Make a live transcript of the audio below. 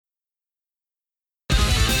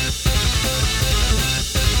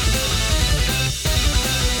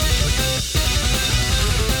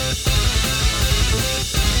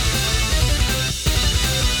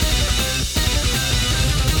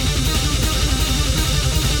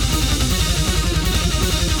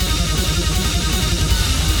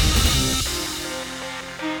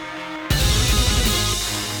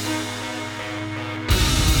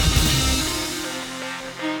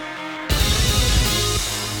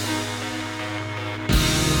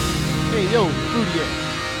Yo,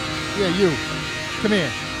 Fruitier. Yeah, you. Come here.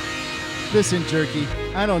 Listen, Jerky,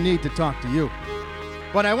 I don't need to talk to you.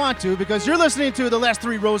 But I want to because you're listening to the Last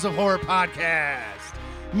Three Rows of Horror podcast.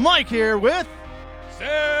 Mike here with...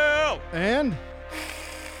 Sal! And...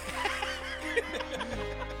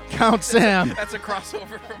 Count Sam. That's a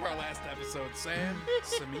crossover from our last episode. Sam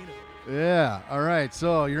Semino. Yeah, all right.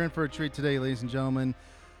 So you're in for a treat today, ladies and gentlemen.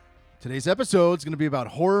 Today's episode is going to be about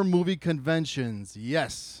horror movie conventions.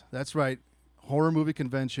 Yes, that's right. Horror movie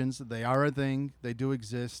conventions. They are a thing. They do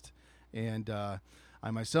exist. And I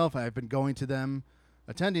myself, I've been going to them,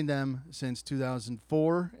 attending them since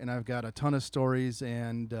 2004, and I've got a ton of stories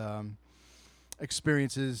and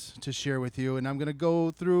experiences to share with you. And I'm going to go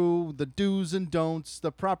through the do's and don'ts,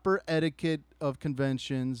 the proper etiquette of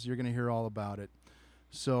conventions. You're going to hear all about it.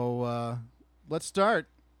 So let's start.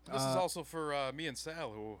 This is also for me and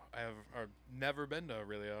Sal, who have never been to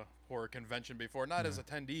really a horror convention before. Not as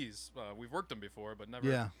attendees. We've worked them before, but never.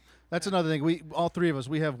 Yeah, that's another thing. We all three of us,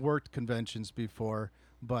 we have worked conventions before,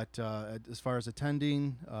 but as far as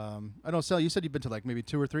attending, I don't know, Sal, you said you've been to like maybe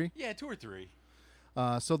 2 or 3? Yeah, 2 or 3.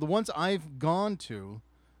 So the ones I've gone to,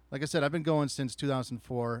 like I said, I've been going since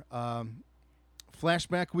 2004.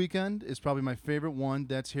 Flashback Weekend is probably my favorite one.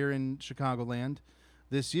 That's here in Chicagoland.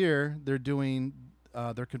 This year, they're doing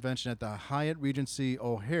their convention at the Hyatt Regency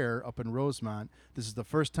O'Hare up in Rosemont. This is the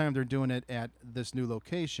first time they're doing it at this new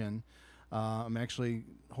location. I'm actually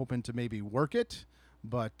hoping to maybe work it,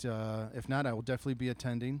 but if not, I will definitely be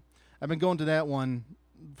attending. I've been going to that one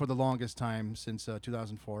for the longest time, since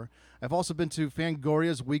 2004. I've also been to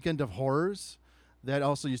Fangoria's Weekend of Horrors. That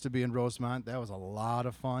also used to be in Rosemont. That was a lot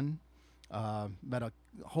of fun. Met a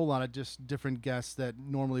whole lot of just different guests that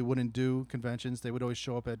normally wouldn't do conventions. They would always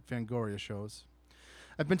show up at Fangoria shows.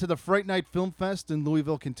 I've been to the Fright Night Film Fest in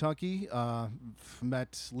Louisville, Kentucky.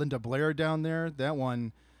 Met Linda Blair down there. That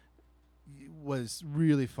one was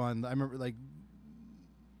really fun. I remember like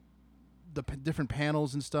the different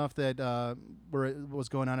panels and stuff that was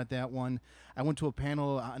going on at that one. I went to a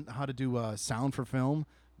panel on how to do sound for film.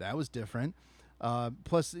 That was different.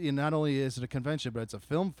 Plus, not only is it a convention, but it's a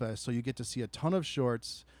film fest, so you get to see a ton of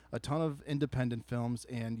shorts, a ton of independent films,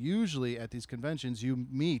 and usually at these conventions you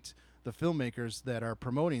meet the filmmakers that are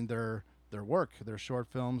promoting their work, their short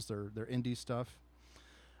films, their indie stuff.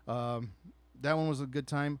 That one was a good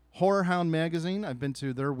time. Horror Hound Magazine, I've been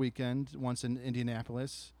to their weekend once in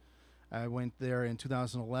Indianapolis. I went there in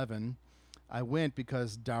 2011. I went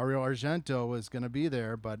because Dario Argento was going to be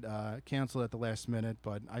there, but canceled at the last minute,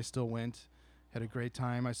 but I still went. Had a great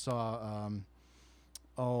time. I saw,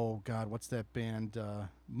 oh, God, what's that band?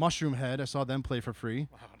 Mushroom Head. I saw them play for free.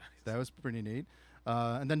 Wow, nice. That was pretty neat.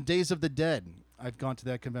 And then Days of the Dead. I've gone to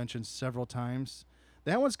that convention several times.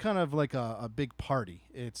 That one's kind of like a big party.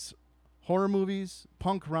 It's horror movies,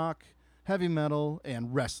 punk rock, heavy metal,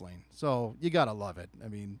 and wrestling. So you got to love it. I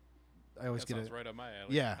mean, I always That get sounds it. right up my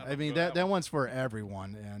alley. Yeah, I mean, that one's for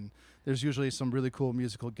everyone. And there's usually some really cool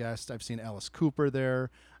musical guests. I've seen Alice Cooper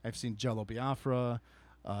there. I've seen Jello Biafra.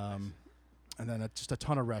 And then just a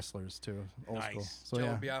ton of wrestlers, too. Old Nice. school. So,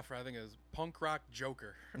 Jello yeah. Biafra, I think, is punk rock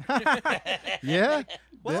Joker. Yeah?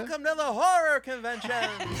 Welcome to the horror convention.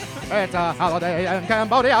 It's a holiday in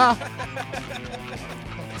Cambodia.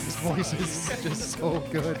 His voice is just so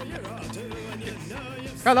good.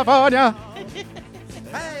 California.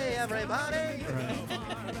 Hey, everybody.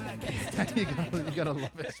 you gotta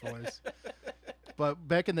love his voice. But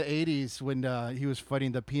back in the 80s when he was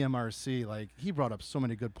fighting the PMRC, like he brought up so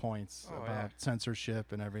many good points about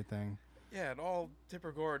censorship and everything. Yeah, and all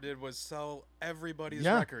Tipper Gore did was sell everybody's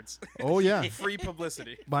Yeah. records. Oh yeah. Free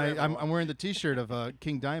publicity. I'm wearing the T-shirt of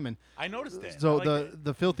King Diamond. I noticed that. So I like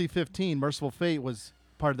the Filthy 15, Merciful Fate was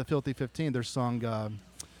part of the Filthy 15. Their song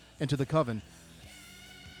Into the Coven.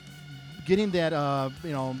 Getting that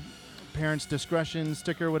parents' discretion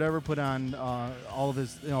sticker, whatever, put on all of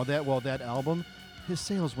his that album, his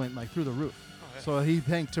sales went like through the roof. Oh, yeah. So he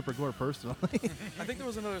thanked Tipper Gore personally. I think there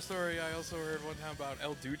was another story I also heard one time about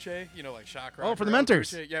El Duce, like shock rock. Oh, for the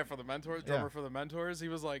Mentors. Yeah, for the Mentors, Yeah. drummer for the Mentors. He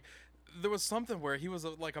was like, there was something where he was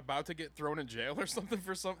like about to get thrown in jail or something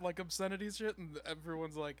for some like obscenity shit, and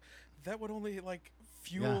everyone's like, that would only like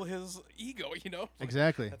fuel his ego, Like,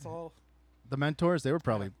 Exactly. That's all. The Mentors, they were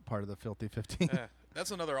probably part of the Filthy 15. Yeah,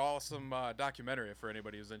 that's another awesome documentary for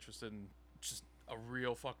anybody who's interested in just a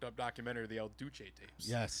real fucked up documentary, the El Duce tapes.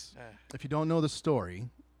 Yes. Yeah. If you don't know the story,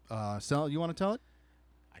 Sal, you want to tell it?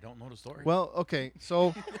 I don't know the story. Well, okay.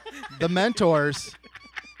 So the Mentors,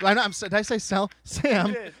 Did I say Sal? Sam.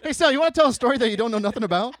 You did. Hey, Sal, you want to tell a story that you don't know nothing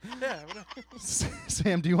about? Yeah. Whatever.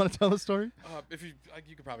 Sam, do you want to tell a story? If you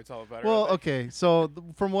could probably tell it better. Well, I think. okay. So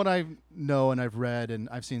from what I know and I've read and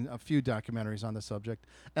I've seen a few documentaries on the subject,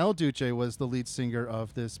 El Duce was the lead singer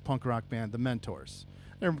of this punk rock band, The Mentors.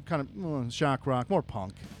 They're kind of shock rock, more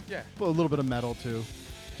punk, Yeah. but a little bit of metal too.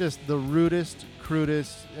 Just the rudest,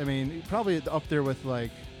 crudest. I mean, probably up there with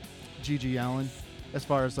like G.G. Allen, as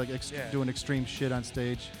far as like Yeah. doing extreme shit on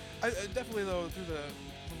stage. I definitely though from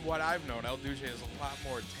what I've known, El Duce is a lot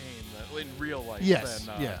more tame in real life Yes,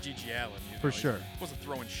 than yeah. G.G. Allen. For He sure. wasn't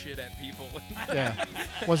throwing shit at people. Yeah,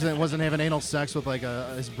 wasn't having anal sex with like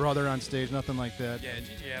his brother on stage, nothing like that. Yeah,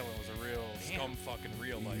 G.G. Allen was a real scum fucking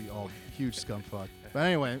real life. Huge scum fuck. But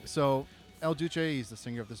anyway, so El Duce, he's the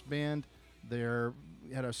singer of this band. They're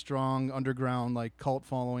had a strong underground like cult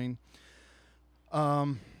following.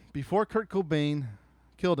 Before Kurt Cobain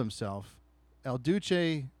killed himself, El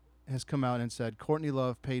Duce has come out and said Courtney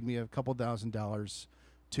Love paid me a couple $1,000s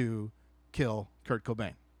to kill Kurt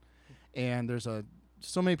Cobain. And there's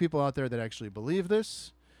so many people out there that actually believe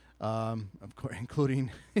this, of course,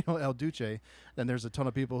 including El Duce. Then there's a ton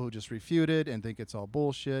of people who just refute it and think it's all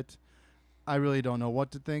bullshit. I really don't know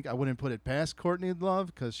what to think. I wouldn't put it past Courtney Love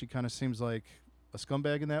because she kind of seems like a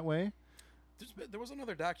scumbag in that way. There was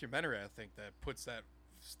another documentary I think that puts that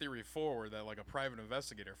theory forward that like a private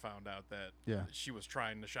investigator found out that Yeah. she was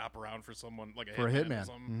trying to shop around for someone like For a or hitman.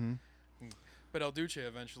 something. But El Duce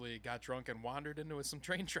eventually got drunk and wandered into some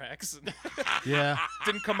train tracks and Yeah,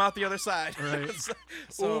 didn't come out the other side. Right.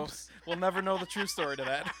 so Oops. we'll never know the true story to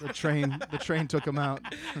that. the train took him out.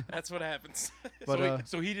 That's what happens. But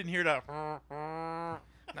So he didn't hear that. Nah,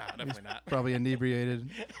 definitely not. probably inebriated.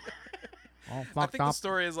 All I fucked think the up.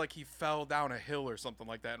 story is like he fell down a hill or something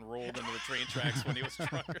like that and rolled into the train tracks when he was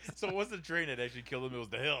drunk. So it wasn't the train that actually killed him. It was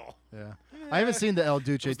the hill. Yeah, I haven't seen the El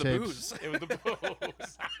Duce It was the tapes. booze. It was the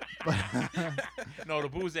booze. No, the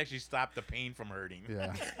booze actually stopped the pain from hurting.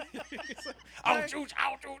 Yeah, Ouch, ouch,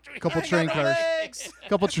 ouch, ouch. couple I train got no cars. legs.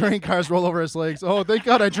 Couple train cars roll over his legs. Oh, thank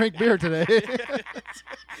God I drank beer today.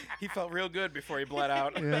 He felt real good before he bled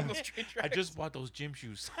out. Yeah. on those train I tracks. just bought those gym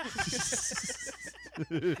shoes.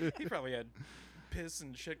 He probably had piss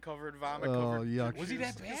and shit covered, vomit Oh, covered. yuck. Was he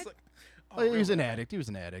that shoes. bad? It's like- Oh, he was really an bad. addict. He was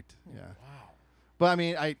an addict. Yeah. Wow. But I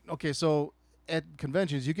mean, so at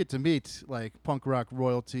conventions you get to meet like punk rock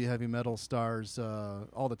royalty, heavy metal stars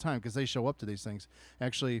all the time because they show up to these things.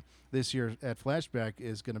 Actually, this year at Flashback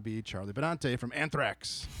is going to be Charlie Benante from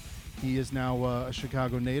Anthrax. He is now a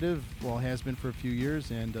Chicago native, well, has been for a few years,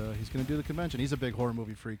 and he's going to do the convention. He's a big horror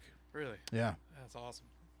movie freak. Really? Yeah. That's awesome.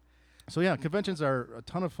 So yeah, conventions are a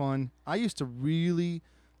ton of fun. I used to really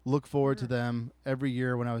look forward to them every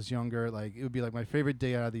year when I was younger. Like it would be like my favorite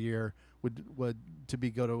day out of the year would to be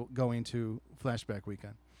going to Flashback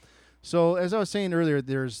weekend. So as I was saying earlier,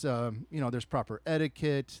 there's there's proper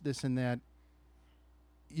etiquette, this and that.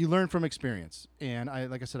 You learn from experience, and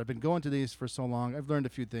like I said, I've been going to these for so long. I've learned a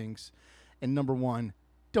few things, and number one,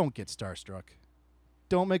 don't get starstruck.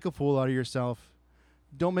 Don't make a fool out of yourself.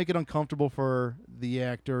 Don't make it uncomfortable for the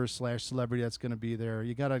actor / celebrity that's going to be there.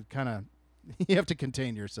 You got to you have to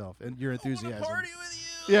contain yourself and your enthusiasm. Party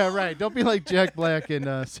with you. Yeah, right. Don't be like Jack Black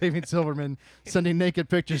in Saving Silverman, sending naked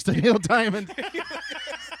pictures to Neil Diamond.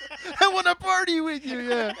 I want to party with you.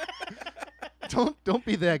 Yeah. Don't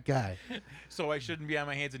be that guy. So I shouldn't be on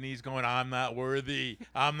my hands and knees going, I'm not worthy.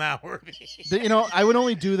 I'm not worthy. I would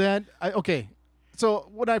only do that. Okay. So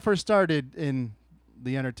when I first started in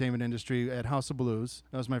the entertainment industry at House of Blues,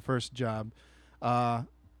 that was my first job. I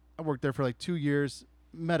worked there for like 2 years,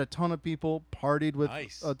 met a ton of people, partied with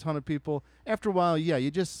Nice. a ton of people. After a while, yeah,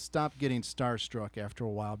 you just stop getting starstruck after a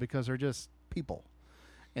while because they're just people.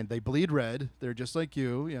 And they bleed red. They're just like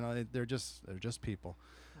you. You know, they're just people.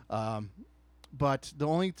 But the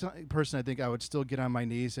only person I think I would still get on my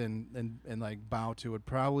knees and like bow to would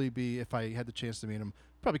probably be, if I had the chance to meet him,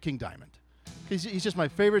 probably King Diamond. He's just my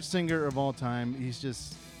favorite singer of all time. He's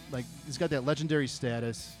just like, he's got that legendary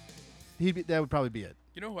status. That would probably be it.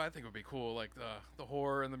 You know who I think would be cool? Like the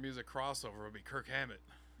horror and the music crossover would be Kirk Hammett.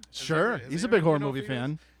 Sure, Has he's he a big ever- horror you know if movie he is?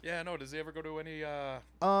 fan. Yeah, no. Does he ever go to any? Not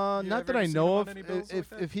that ever I seen know him of. on any bills like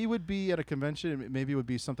that? If he would be at a convention, maybe it would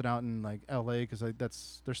be something out in like L.A. because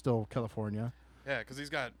they're still California. Yeah, because he's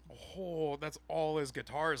got that's all his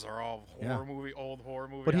guitars are all Yeah. old horror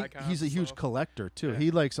movie But icons. he's a and huge stuff. collector too. Yeah. He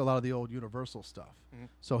likes a lot of the old Universal stuff. Mhm.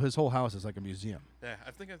 So his whole house is like a museum. Yeah, I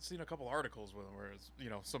think I've seen a couple articles with him where it's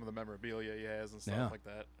some of the memorabilia he has and stuff Yeah. like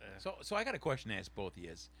that. Yeah. So I got a question to ask both of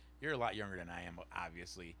you. You're a lot younger than I am,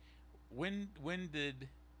 obviously. When did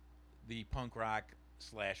the punk rock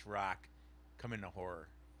 / rock come into horror?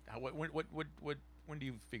 When do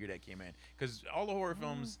you figure that came in? Because all the horror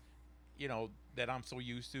films, that I'm so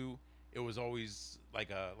used to, it was always like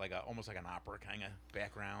a almost like an opera kind of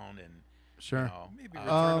background and. Sure. Maybe Return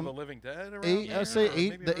of the Living Dead. Around I'd say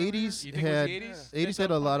maybe the around 80s You think it was had the 80s? 80s had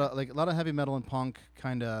a lot of heavy metal and punk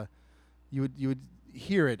kind of. You would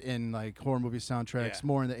hear it in like horror movie soundtracks Yeah.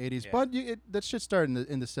 more in the 80s, Yeah. but that shit started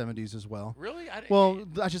in the 70s as well. Really? Well,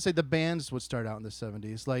 I should say the bands would start out in the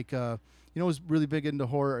 70s. Like what was really big into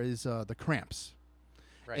horror is the Cramps,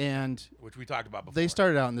 right. and Which we talked about before. they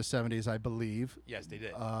started out in the 70s, I believe. Yes, they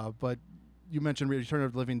did. But you mentioned Return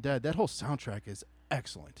of the Living Dead. That whole soundtrack is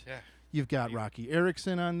excellent. Yeah. You've got Rocky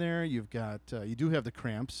Erickson on there. You've got you do have the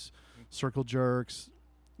Cramps, Circle Jerks,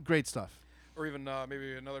 great stuff. Or even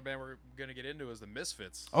maybe another band we're gonna get into is the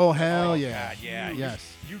Misfits. Oh hell Oh, yeah! God, yeah.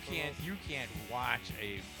 Yes. You can't watch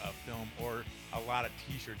a film or a lot of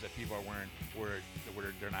T-shirts that people are wearing where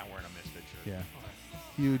they're not wearing a Misfit shirt. Yeah.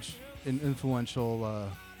 Huge, influential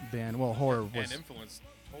band. Well, horror was. And influenced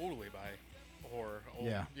totally by horror, old,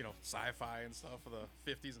 Yeah. sci-fi and stuff of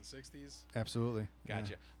the 50s and 60s. Absolutely.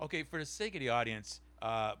 Gotcha. Yeah. Okay, for the sake of the audience,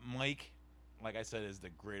 Mike, like I said, is the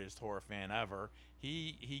greatest horror fan ever.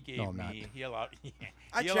 He gave No, I'm not. me he allowed.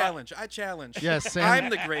 I challenge. Yes, Sam. I'm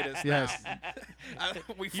the greatest. Yes. now.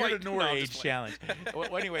 We You're fight. the No, Nora I'm Age just playing. challenge.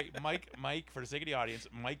 Well, anyway, Mike, for the sake of the audience,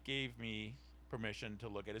 Mike gave me permission to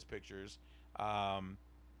look at his pictures of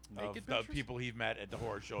Naked the pictures? people he've met at the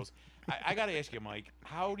horror shows. I got to ask you, Mike,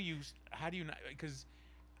 how do you not? Because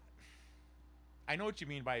I know what you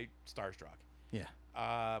mean by starstruck. Yeah.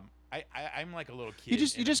 I'm like a little kid.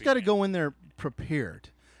 You just got to go in there prepared.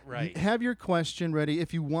 Right. Have your question ready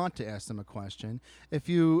if you want to ask them a question. If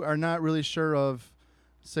you are not really sure of,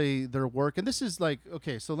 say, their work, and this is like,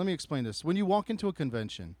 okay, so let me explain this. When you walk into a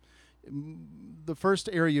convention, the first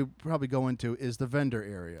area you probably go into is the vendor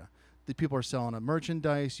area. The people are selling a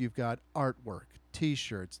merchandise. You've got artwork,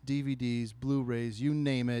 T-shirts, DVDs, Blu-rays, you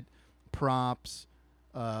name it, props,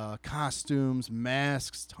 costumes,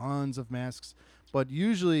 masks, tons of masks. But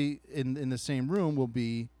usually in the same room will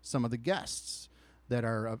be some of the guests that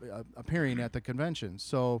are appearing at the convention.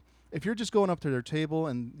 So if you're just going up to their table,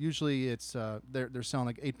 and usually it's they're selling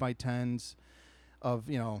like 8x10s of,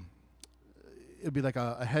 it'd be like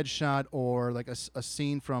a headshot or like a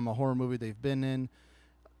scene from a horror movie they've been in.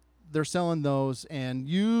 They're selling those, and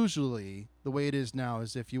usually the way it is now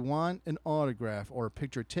is if you want an autograph or a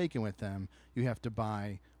picture taken with them, you have to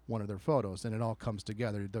buy one of their photos, and it all comes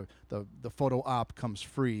together. The photo op comes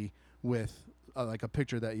free with like a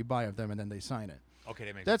picture that you buy of them, and then they sign it. Okay,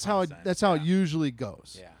 that makes That's a ton how of it, sense. that's how it Yeah. usually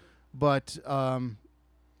goes. Yeah. But I'm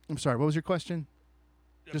sorry. What was your question?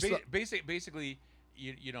 Just Basically,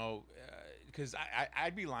 because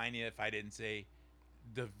I'd be lying to you if I didn't say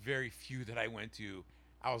the very few that I went to,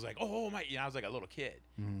 I was like, oh my, I was like a little kid,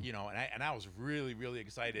 Mhm. and I was really, really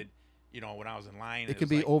excited, when I was in line. It can was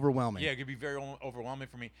be like, overwhelming. Yeah, it could be very overwhelming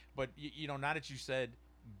for me. But now that you said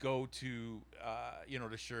go to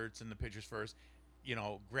the shirts and the pictures first,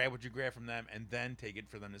 grab what you grab from them and then take it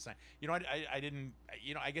for them to sign. I didn't.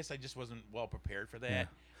 I guess I just wasn't well prepared for that. Yeah.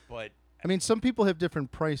 But I mean, some people have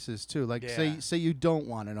different prices too. Like Yeah. say you don't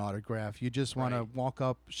want an autograph, you just want to Right. walk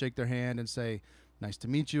up, shake their hand, and say, "Nice to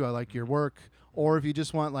meet you. I like your work." Or if you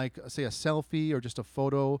just want like say a selfie or just a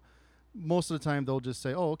photo, most of the time they'll just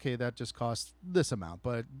say, "Oh, okay, that just costs this amount."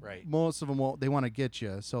 But Right. most of them won't. They want to get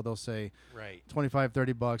you, so they'll say right. $25,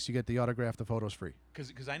 $30. You get the autograph. The photo's free.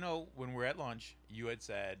 Because I know when we're at lunch, you had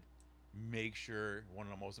said, make sure one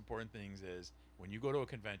of the most important things is when you go to a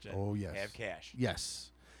convention, Oh, yes. have cash.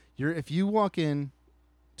 Yes, if you walk in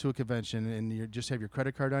to a convention and you just have your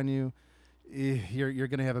credit card on you, you're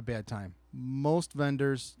gonna have a bad time. Most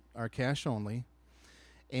vendors are cash only,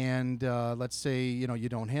 and let's say you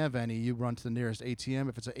don't have any, you run to the nearest ATM.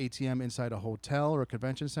 If it's an ATM inside a hotel or a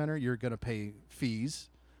convention center, you're gonna pay fees.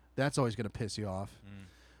 That's always gonna piss you off.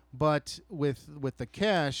 But with the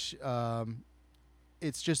cash,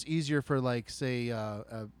 it's just easier for like say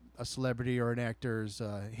a celebrity or an actor's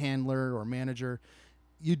handler or manager.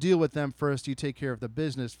 You deal with them first. You take care of the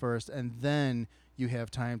business first, and then you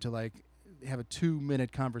have time to like have a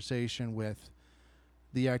 2-minute conversation with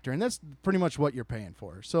the actor, and that's pretty much what you're paying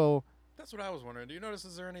for. So That's what I was wondering. Do you notice,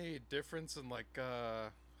 is there any difference in like I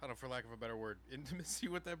don't know, for lack of a better word, intimacy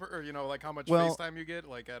with that, or like how much Well, FaceTime you get,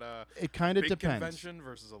 like at a it kind of big depends. convention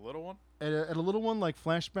versus a little one? At a little one like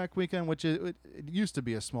Flashback Weekend, which it used to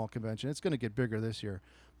be a small convention, it's going to get bigger this year,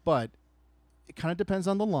 but it kind of depends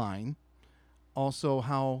on the line. Also,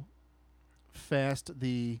 how fast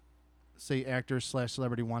the say actor /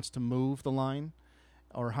 celebrity wants to move the line,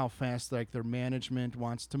 or how fast like their management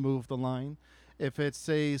wants to move the line. If it's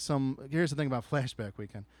say here's the thing about Flashback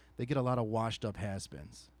Weekend, they get a lot of washed up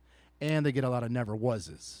has-beens, and they get a lot of never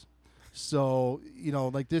wases. So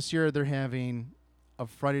like this year they're having a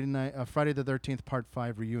Friday the 13th Part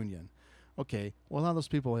 5 reunion. Okay, well, a lot of those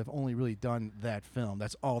people have only really done that film.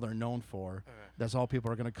 That's all they're known for. Okay. That's all people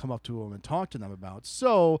are going to come up to them and talk to them about.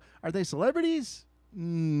 So, are they celebrities?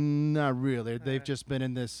 Not really. They've just been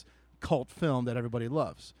in this cult film that everybody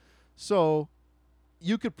loves. So,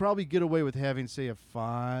 you could probably get away with having, say, a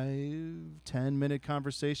 5-10 minute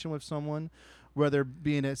conversation with someone, whether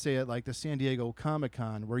being at, say, at like the San Diego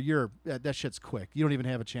Comic-Con, where that shit's quick. You don't even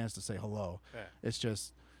have a chance to say hello. Yeah. It's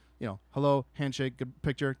just, hello, handshake, good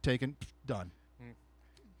picture, taken, done. Mm.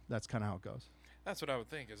 That's kind of how it goes. That's what I would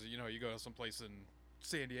think. Is you go to someplace in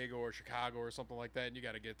San Diego or Chicago or something like that, and you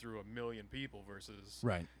got to get through 1 million people versus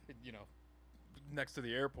Right. Next to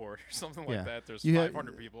the airport or something Yeah. like that. There's You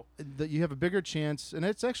 500 people. You have a bigger chance, and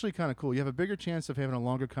it's actually kind of cool. You have a bigger chance of having a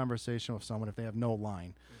longer conversation with someone if they have no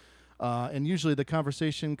line. And usually the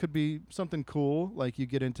conversation could be something cool, like you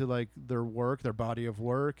get into like their work, their body of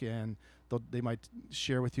work, and they might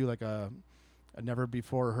share with you like a never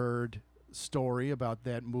before heard story about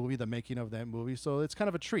that movie, the making of that movie. So it's kind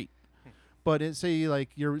of a treat. But say like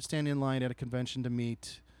you're standing in line at a convention to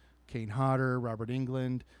meet Kane Hodder, Robert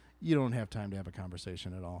Englund, you don't have time to have a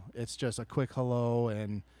conversation at all. It's just a quick hello,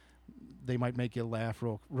 and they might make you laugh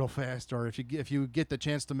real fast, or if you get the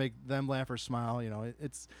chance to make them laugh or smile,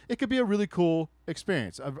 it could be a really cool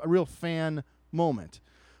experience, a real fan moment.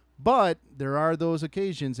 But there are those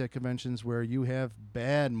occasions at conventions where you have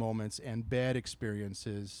bad moments and bad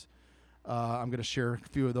experiences. I'm going to share a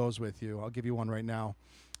few of those with you. I'll give you one right now.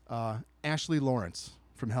 Ashley Lawrence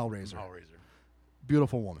from Hellraiser.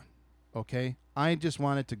 Beautiful woman. Okay? I just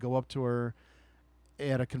wanted to go up to her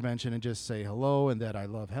at a convention and just say hello and that I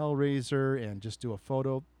love Hellraiser and just do a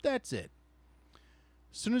photo. That's it.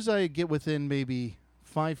 As soon as I get within maybe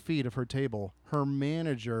 5 feet of her table, her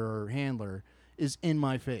manager or handler is in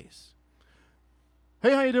my face.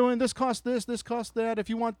 Hey, how you doing? This costs this costs that. If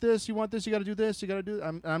you want this, you got to do this, you got to do.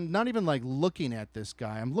 I'm not even like looking at this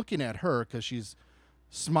guy. I'm looking at her because she's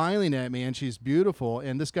smiling at me and she's beautiful.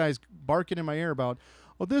 And this guy's barking in my ear about,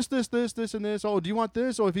 oh, this, and this. Oh, do you want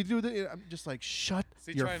this? Oh, if you do this, I'm just like, shut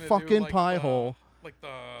your fucking pie hole.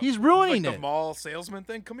 He's ruining the it. mall salesman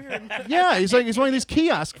thing. Come here. Yeah, he's one of these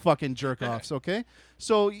kiosk fucking jerk offs. Okay,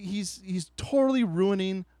 so he's totally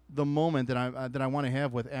ruining the moment that I want to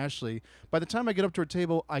have with Ashley. By the time I get up to her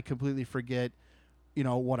table, I completely forget,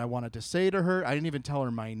 what I wanted to say to her. I didn't even tell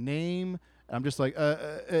her my name. I'm just like, and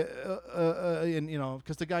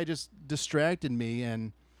because the guy just distracted me,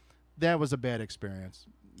 and that was a bad experience.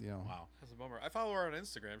 Wow. That's a bummer. I follow her on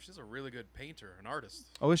Instagram. She's a really good painter, an artist.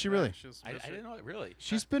 Oh, is she really? I didn't know it, really.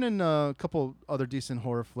 She's been in a couple other decent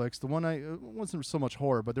horror flicks. The one wasn't so much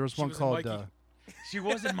horror, but there was one was in called. Mikey. She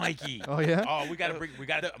wasn't Mikey. Oh yeah. Oh, we gotta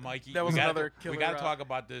Mikey. That was another We killer, gotta talk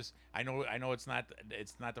about this. I know it's not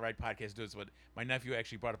the right podcast to do this, but my nephew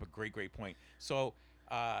actually brought up a great point. So,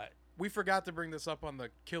 we forgot to bring this up on the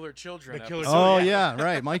Killer Children. The Killer episode. Oh Children. yeah,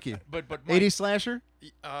 right, Mikey. but 80s slasher.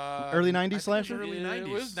 Early 90s I think it was slasher? Early It 90s.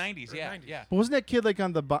 was 90s, Or yeah, 90s. yeah. But wasn't that kid like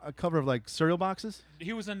on the cover of like cereal boxes?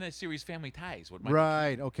 He was in the series Family Ties with Michael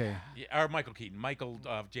Right. Okay. Keaton. Yeah, or Michael Keaton, Michael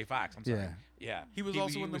J. Fox. I'm sorry. Yeah. Yeah. He was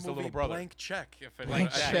also in the was movie little brother. Blank Check. If it Blank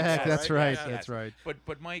I think Check, so, That's right. Yeah. That's right.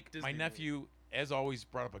 But Mike, Disney my movie. nephew, as always,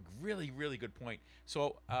 brought up a really good point.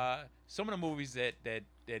 So some of the movies that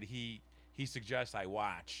he suggests I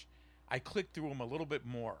watch, I clicked through them a little bit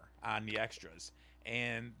more on the extras,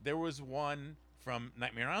 and there was one from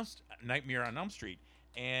Nightmare on Elm Street,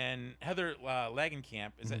 and Heather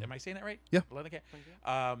Langenkamp. Is that? Am I saying that right? Yeah.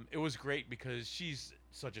 Langenkamp. It was great because she's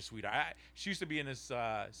such a sweetheart. She used to be in this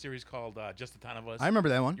series called Just a Ton of Us. I remember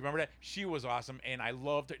that one. You remember that? She was awesome, and I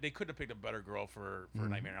loved her. They couldn't have picked a better girl for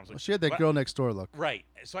Nightmare on Elm Street. Well, she had that But- girl next door look. Right.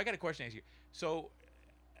 So I got a question to ask you. So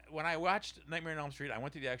when I watched Nightmare on Elm Street, I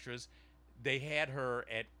went to the extras. They had her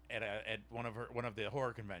at one of the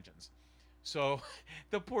horror conventions. So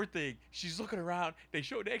the poor thing, she's looking around. They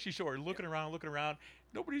actually show her looking around.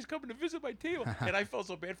 Nobody's coming to visit my table, and I felt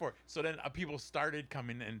so bad for her. So then people started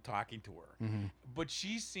coming and talking to her, but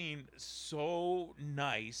she seemed so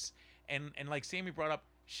nice, and like Sammy brought up,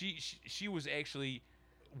 she was actually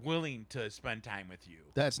willing to spend time with you.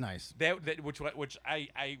 That's nice. Which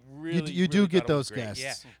I really You do really get thought it was those great. guests.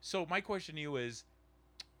 Yeah. So my question to you is,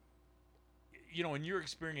 in your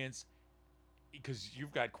experience, because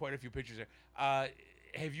you've got quite a few pictures there,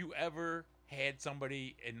 have you ever had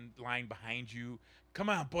somebody in line behind you. Come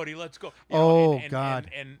on, buddy, let's go. God.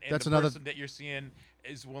 And That's the another- person that you're seeing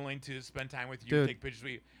is willing to spend time with you, Dude. take pictures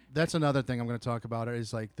with you. That's another thing I'm going to talk about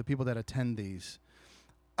is like the people that attend these.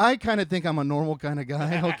 I kind of think I'm a normal kind of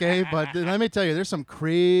guy, okay? But let me tell you, there's some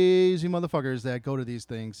crazy motherfuckers that go to these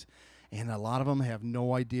things, and a lot of them have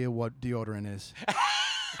no idea what deodorant is.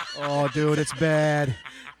 Oh, dude, it's bad.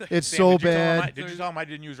 It's Sam, so did you tell him bad. did you tell him I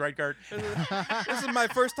didn't use right guard? This is my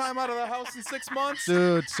first time out of the house in 6 months.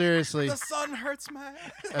 Dude, seriously. The sun hurts my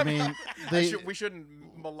head. I mean, they we shouldn't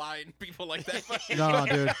malign people like that. no,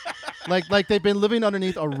 dude. Like they've been living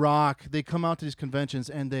underneath a rock. They come out to these conventions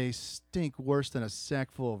and they stink worse than a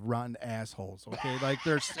sack full of rotten assholes. Okay, like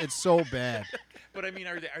it's so bad. But I mean,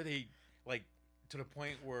 are they like to the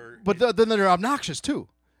point where? But then they're obnoxious too,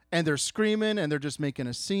 and they're screaming and they're just making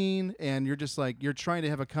a scene, and you're just like you're trying to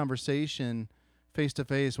have a conversation face to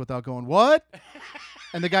face without going what.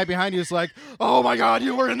 And the guy behind you is like, "Oh my God,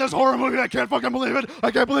 you were in this horror movie! I can't fucking believe it!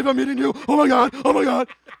 I can't believe I'm meeting you! Oh my God! Oh my God!"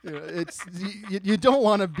 You know, it's you don't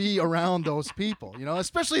want to be around those people, you know,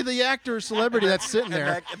 especially the actor or celebrity that's sitting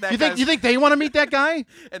there. that You think they want to meet that guy?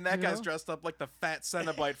 And that You guy's know? dressed up like the fat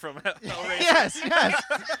Cenobite from Hellraiser. Yes,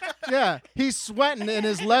 yeah. He's sweating in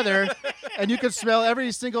his leather, and you can smell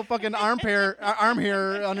every single fucking arm hair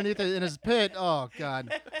underneath it in his pit. Oh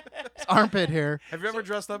God, it's armpit hair. Have you ever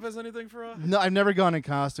dressed up as anything for a? No, I've never gone in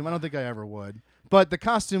costume. I don't think I ever would. But the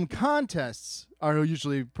costume contests are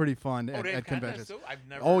usually pretty fun Oh, at, they have at conventions. contests too? I've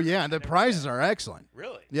never. Oh yeah, I've the never prizes seen are excellent. that.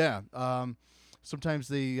 Really? Yeah. Sometimes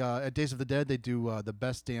the at Days of the Dead they do the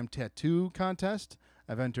best damn tattoo contest.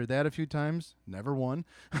 I've entered that a few times, never won,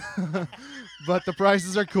 but the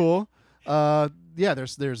prizes are cool. Yeah,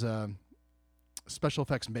 there's special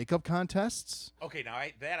effects makeup contests, Okay, now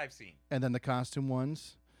I've seen. and then the costume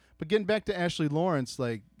ones. But getting back to Ashley Lawrence,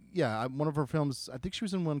 like yeah, one of her films, I think she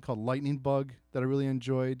was in one called Lightning Bug that I really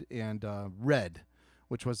enjoyed, and Red,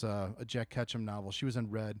 which was a Jack Ketchum novel. She was in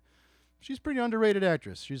Red. She's a pretty underrated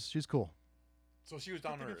actress. She's cool. So she was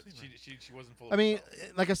down to think earth. I've seen She wasn't full of I mean,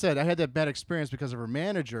 herself. like I said, I had that bad experience because of her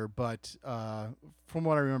manager, but from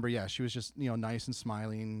what I remember, yeah, she was just nice and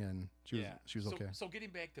smiling, and she was okay. So getting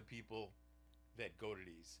back to people that go to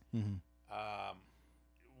these, Hmm.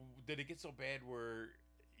 did it get so bad where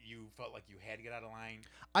you felt like you had to get out of line?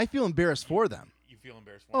 I feel embarrassed for them. You feel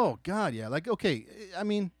embarrassed for Oh them? God, yeah. Like okay, I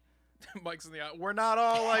mean, Mike's in the eye. We're not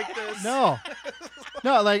all like this. no,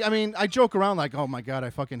 like I mean, I joke around like, oh my God, I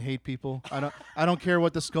fucking hate people. I don't care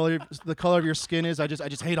what the color of your skin is. I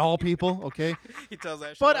just hate all people. Okay. He tells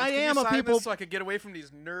Ashley. But "Can I you am a sign people- this so I could get away from these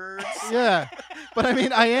nerds. Yeah, but I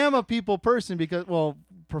mean, I am a people person because, well,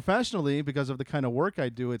 professionally, because of the kind of work I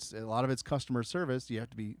do, it's a lot of it's customer service. You have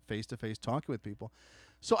to be face to face talking with people,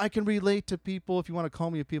 so I can relate to people. If you want to call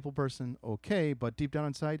me a people person, okay, but deep down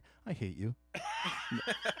inside, I hate you.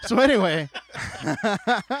 So anyway,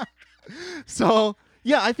 so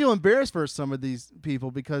yeah, I feel embarrassed for some of these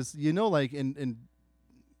people because like in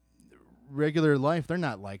regular life, they're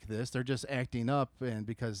not like this. They're just acting up, and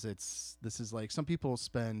because this is like some people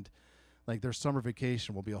spend. Like their summer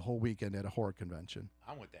vacation will be a whole weekend at a horror convention.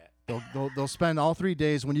 I'm with that. They'll spend all 3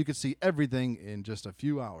 days when you could see everything in just a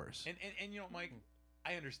few hours. And Mike,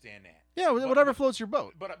 I understand that. Yeah, But- whatever but- floats your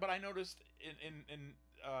boat. But I noticed in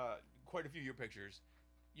quite a few of your pictures,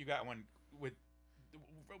 you got one with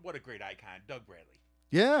what a great icon, Doug Bradley.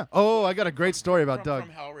 Yeah. Oh, I got a great story about from, Doug.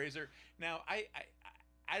 from Hellraiser. Now I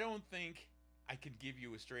don't think I could give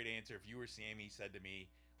you a straight answer if you were Sammy said to me,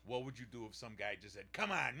 what would you do if some guy just said,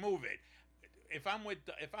 "Come on, move it"? If I'm with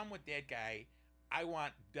that guy, I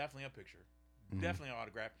want definitely a picture, Mhm. definitely an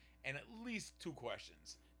autograph, and at least 2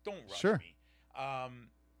 questions. Don't rush Sure. me.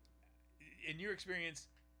 In your experience,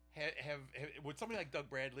 have would somebody like Doug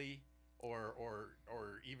Bradley or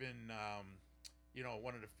even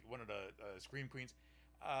one of the Scream Queens,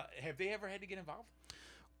 have they ever had to get involved?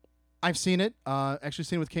 I've seen it. Actually,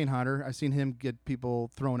 seen it with Kane Hodder. I've seen him get people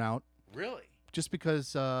thrown out Really? just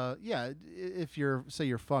because. If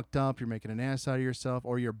you're fucked up, you're making an ass out of yourself,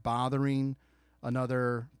 or you're bothering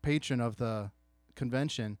another patron of the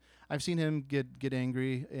convention. I've seen him get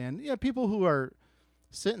angry, and yeah, people who are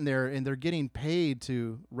sitting there and they're getting paid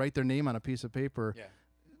to write their name on a piece of paper. Yeah.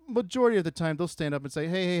 Majority of the time, they'll stand up and say,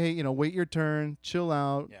 "Hey, wait your turn, chill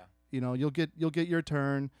out. Yeah. You'll get your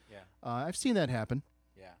turn." Yeah. I've seen that happen.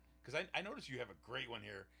 Yeah. Because I noticed you have a great one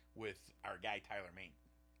here with our guy Tyler Main.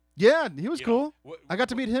 Yeah, he was You cool. know, I got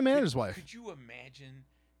to meet him and could- his wife. Could you imagine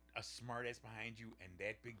a smartass behind you and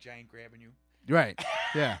that big giant grabbing you? Right.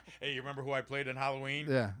 Yeah. Hey, you remember who I played in Halloween?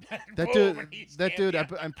 Yeah. Boom, and he's stamped you.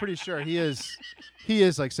 I'm pretty sure he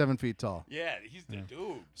is like 7 feet tall. Yeah, he's the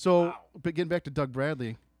dude. So, Wow. but getting back to Doug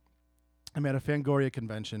Bradley, I'm at a Fangoria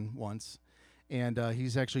convention once, and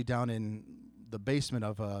he's actually down in the basement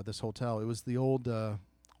of this hotel. It was the old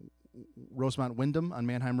Rosemont Wyndham on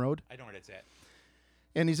Mannheim Road. I know where that's at.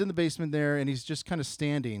 And he's in the basement there, and he's just kind of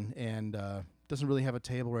standing, and doesn't really have a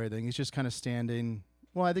table or anything. He's just kind of standing.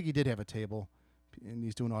 Well, I think he did have a table, and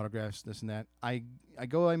he's doing autographs, this and that. I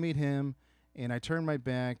meet him, and I turn my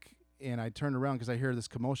back, and I turn around because I hear this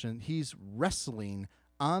commotion. He's wrestling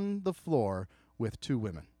on the floor with two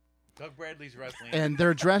women. Doug Bradley's wrestling. And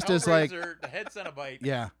they're dressed as like... The head Cenobite.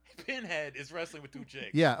 Yeah. Pinhead is wrestling with two chicks.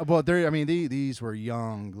 Yeah, well, these were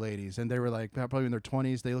young ladies, and they were like probably in their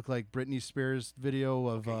 20s. They look like Britney Spears video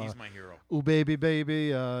of he's my hero. "Ooh Baby Baby,"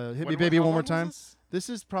 hit me baby one more time. This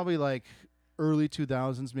is probably like early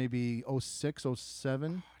 2000s, maybe 06,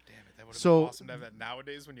 07. Damn it, that would have So- been awesome to have that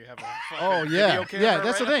nowadays when you have a fucking Oh yeah, video camera yeah.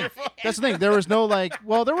 That's right the on thing. your phone. That's the thing. There was no like.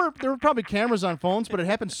 Well, there were probably cameras on phones, but it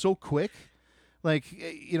happened so quick. Like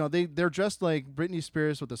they're dressed like Britney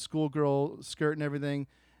Spears with a schoolgirl skirt and everything.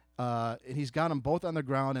 And he's got them both on the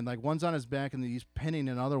ground, and like one's on his back, and he's pinning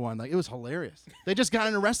another one. Like it was hilarious. They just got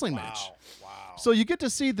in a wrestling match. Wow. So you get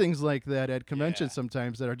to see things like that at conventions Yeah.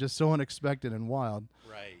 sometimes that are just so unexpected and wild.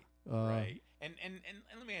 Right. Uh, Right. And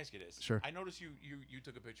let me ask you this. Sure. I noticed you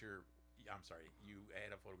took a picture. I'm sorry. You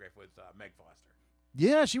had a photograph with Meg Foster.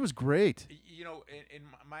 Yeah, she was great. You know, in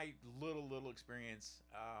my little experience,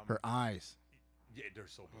 Her eyes. yeah, they're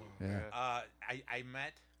so blue. Yeah. I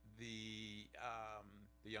met the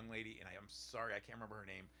young lady, and I'm sorry, I can't remember her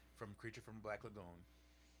name, from Creature from Black Lagoon.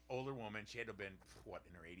 Older woman. She had to have been, what,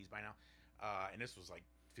 in her 80s by now? And this was like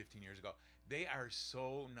 15 years ago. They are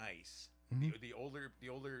so nice. Mhm. The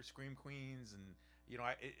older Scream Queens, and you know,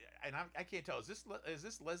 I can't tell. Is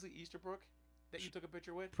this Leslie Easterbrook that you took a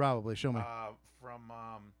picture with? Probably. Show me. From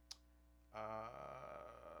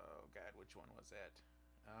oh God, which one was that?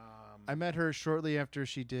 I met her shortly after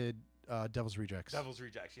she did Devil's Rejects. Devil's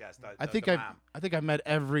Rejects. Yes, I think the I've mom. I think I've met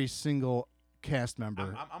every single cast member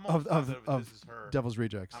I'm of almost positive of this is her. Devil's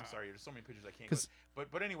Rejects. I'm sorry, there's so many pictures I can't. Go, 'Cause-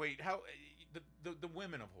 but anyway, how the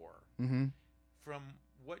women of horror, Mm-hmm. from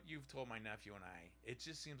what you've told my nephew and I, it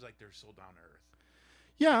just seems like they're so down to earth.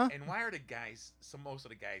 Yeah. And why are the guys? Most of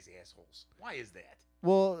the guys assholes. Why is that?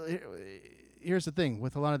 Well, here's the thing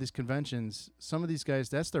with a lot of these conventions. Some of these guys,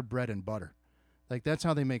 that's their bread and butter. Like that's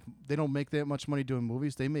how they make. They don't make that much money doing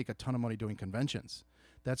movies. They make a ton of money doing conventions.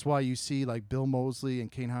 That's why you see like Bill Moseley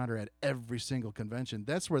and Kane Hodder at every single convention.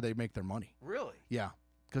 That's where they make their money. Really? Yeah,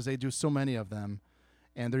 because they do so many of them,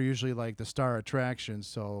 and they're usually like the star attraction,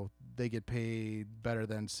 so they get paid better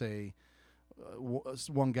than say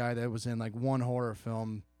one guy that was in like one horror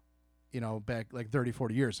film, back like 30,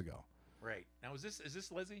 40 years ago. Right. Now is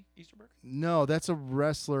this Leslie Easterbrook? No, that's a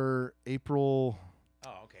wrestler, April.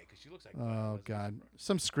 Oh, okay. Because she looks like. Oh Leslie God, Easterbrook.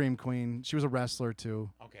 some scream queen. She was a wrestler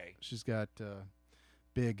too. Okay. She's got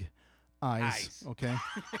big eyes. Eyes. Okay,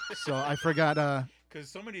 so I forgot. Because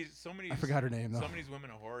so many. I forgot her name though. Some of these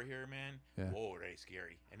women of horror here, man. Yeah. Whoa, they're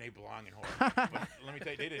scary, and they belong in horror. But let me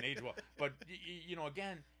tell you, they didn't age well. But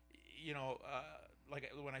again, like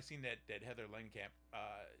when I seen that Heather Langenkamp,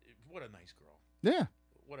 what a nice girl. Yeah,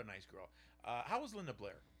 What a nice girl. How was Linda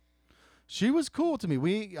Blair? she was cool to me.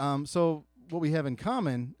 We so what we have in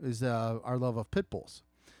common is our love of pit bulls.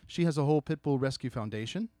 She has a whole pit bull rescue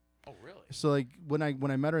foundation. Oh, really? So like when I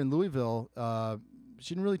met her in Louisville,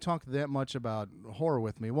 she didn't really talk that much about horror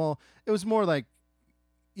with me. Well, it was more like,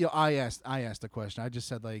 I asked a question. I just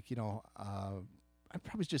said like, I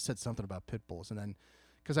probably just said something about pit bulls, and then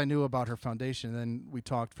because I knew about her foundation, and then we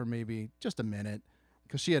talked for maybe just a minute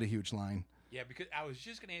because she had a huge line. Yeah, because I was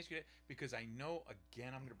just going to ask you that because I know,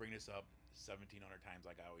 again, I'm going to bring this up 1,700 times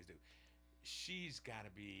like I always do. She's got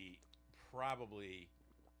to be probably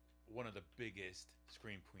one of the biggest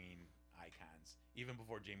Scream Queen icons, even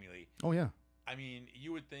before Jamie Lee. Oh yeah. I mean,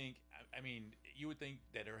 you would think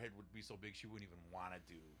that her head would be so big she wouldn't even want to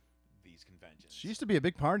do these conventions. She used to be a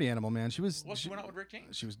big party animal, man. She was. Well, she went out with Rick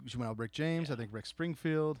James. She went out with Rick James. Yeah. I think Rick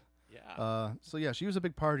Springfield. Yeah. So yeah, she was a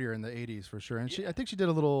big partier in the '80s for sure, and Yeah. I think she did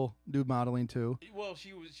a little nude modeling too. Well,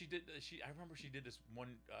 I remember she did this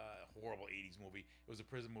one horrible '80s movie. It was a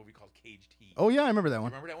prison movie called Caged Heat. Oh yeah, I remember that You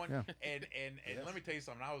one. remember that one? Yeah. And Yes. let me tell you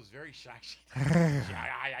something. I was very shocked. She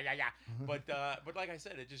yeah. But like I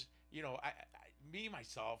said, it just me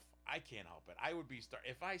myself, I can't help it. I would be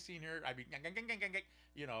if I seen her, I'd be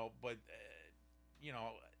But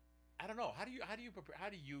I don't know. How do you prepare? How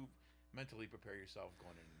do you mentally prepare yourself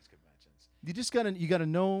going into these conventions? You gotta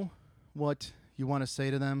know what you want to say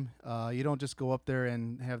to them. You don't just go up there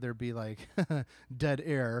and have there be like dead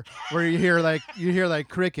air where you hear like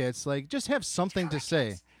crickets. Like just have something to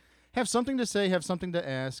say. Have something to say. Have something to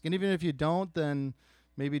ask. And even if you don't, then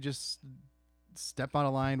maybe just step out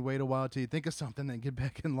of line, wait a while till you think of something, then get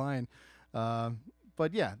back in line.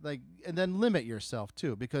 But yeah, like, and then limit yourself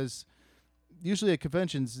too, because usually at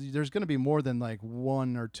conventions there's going to be more than like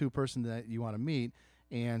one or two person that you want to meet,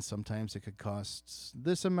 and sometimes it could cost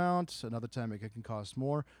this amount, another time it can cost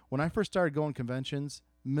more. When I first started going conventions,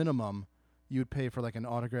 minimum you would pay for like an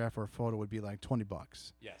autograph or a photo would be like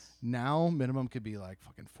 $20. Yes. Now minimum could be like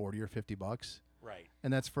fucking $40 or $50, Right.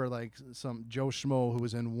 and that's for like some Joe Schmo who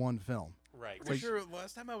was in one film. Right. For sure,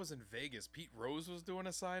 last time I was in Vegas, Pete Rose was doing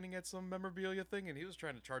a signing at some memorabilia thing, and he was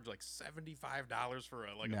trying to charge like $75 for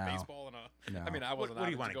a No. baseball and a. No. I mean, I wasn't. What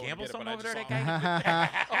do you want to gamble get something it, over but there, I that just saw guy?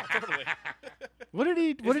 it. Oh, totally. What did he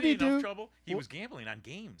Isn't he in enough do? trouble? He Wh- was gambling on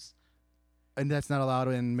games. And that's not allowed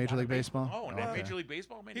in Major Not League in Baseball? Oh, and Well, Major League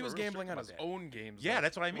Baseball. Man, He they was were real gambling strict on his about that. own games. Yeah, though,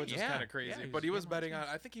 that's what I mean. Which is Yeah. kind of crazy. Yeah, he But he was gambling betting on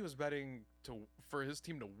on. I think he was betting for his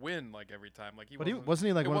team to win like every time. Like he But wasn't. wasn't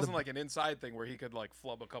he like it one of wasn't the? like an inside thing where he could like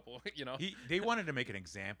flub a couple. You know. They wanted to make an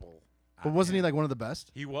example. But out wasn't of he him. like one of the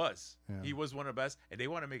best? He was. Yeah. He was one of the best, and they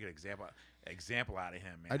want to make an example out of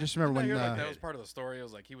him. Man. I just remember Didn't I when hear, like, that was part of the story. It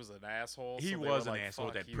was like he was an asshole. he so they was were an like, asshole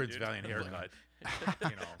with "Fuck that you, Prince dude." Valiant haircut. You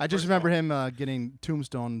know, I just first of remember all- him getting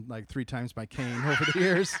tombstone like 3 times by Kane over the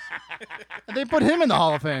years. And they put him in the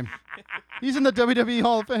Hall of Fame. He's in the WWE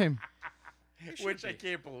Hall of Fame. which I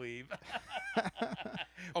can't believe.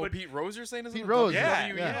 Oh, But- Pete Rose, you're saying is in Pete the Rose, yeah,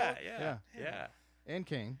 WWE yeah, Hall? yeah, yeah. And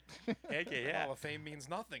Kane. Okay, yeah. Hall of Fame means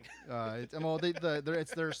nothing. Well,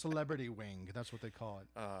 it's their celebrity wing. That's what they call it.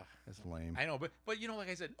 That's lame. I know, but you know, like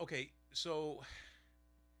I said, okay, so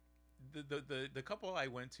the couple I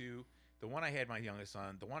went to, the one I had my youngest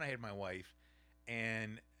son, the one I had my wife,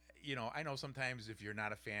 and you know, I know sometimes if you're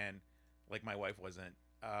not a fan, like my wife wasn't.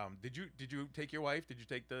 Did you take your wife? Did you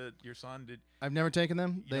take your son? I've never taken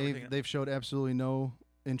them. You never taken them? They've showed absolutely no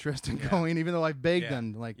interest in Yeah. going, even though I've begged Yeah.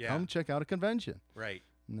 them, like, Yeah. come check out a convention. Right,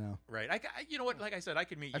 No. right. You know what? Like I said, I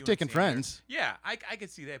could meet you. I've and taken Sam there. friends. Yeah, I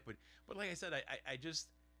could see that, but like I said, I just,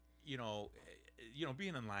 you know,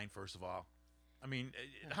 being in line first of all. I mean,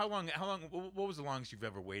 how long? What was the longest you've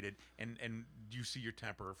ever waited? And do you see your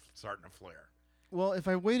temper starting to flare? Well, if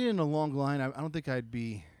I waited in a long line, I don't think I'd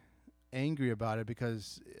be angry about it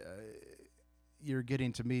because you're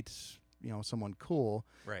getting to meet, someone cool.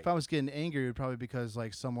 Right. If I was getting angry, it would probably because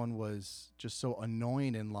like someone was just so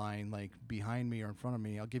annoying in line, like behind me or in front of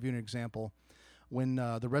me. I'll give you an example. When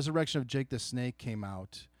the Resurrection of Jake the Snake came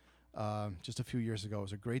out just a few years ago, it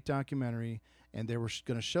was a great documentary, and they were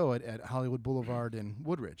going to show it at Hollywood Boulevard in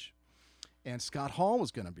Woodridge, and Scott Hall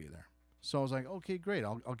was going to be there. So I was like, okay, great,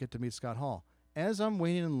 I'll get to meet Scott Hall. As I'm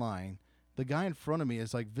waiting in line, the guy in front of me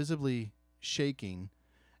is like visibly shaking,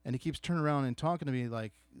 and he keeps turning around and talking to me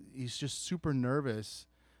like he's just super nervous.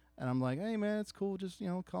 And I'm like, hey man, it's cool, just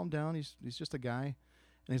calm down. He's just a guy.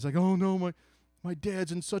 And he's like, oh no, my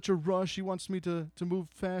dad's in such a rush. He wants me to move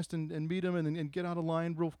fast and meet him and get out of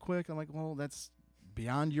line real quick. I'm like, well, that's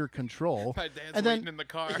beyond your control. My dad's And then- waiting in the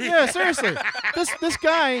car. Yeah, seriously. This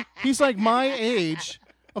guy, he's like my age.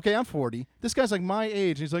 Okay, I'm 40. This guy's like my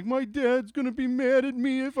age. He's like, my dad's gonna be mad at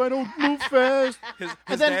me if I don't move fast. His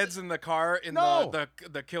And then- dad's in the car in No.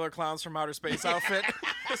 the Killer Clowns from Outer Space outfit.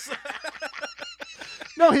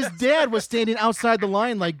 No, his dad was standing outside the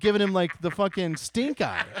line, like giving him like the fucking stink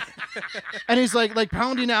eye, and he's like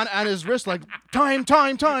pounding on his wrist, like time.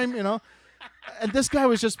 And this guy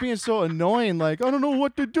was just being so annoying, like I don't know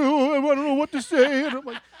what to do, I don't know what to say. And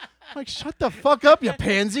I'm like, shut the fuck up, you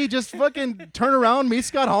pansy! Just fucking turn around, meet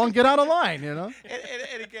Scott Hall, and get out of line, And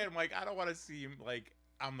again, Mike, I don't want to seem like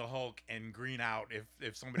I'm the Hulk and green out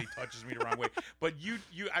if somebody touches me the wrong way. But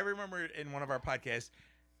I remember in one of our podcasts,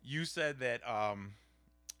 you said that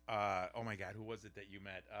oh my God, who was it that you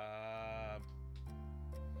met?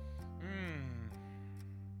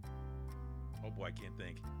 Oh boy, I can't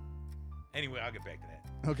think. Anyway, I'll get back to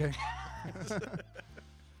that. Okay.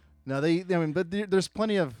 Now there's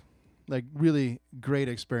plenty of like really great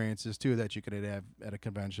experiences too that you could have at a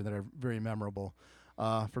convention that are very memorable.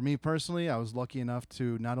 For me personally, I was lucky enough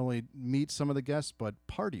to not only meet some of the guests but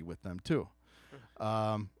party with them too.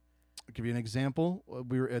 I'll give you an example.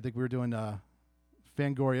 I think we were doing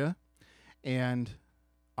Fangoria, and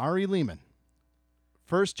Ari Lehman,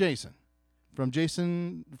 first Jason from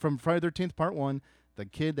Friday the 13th Part 1, the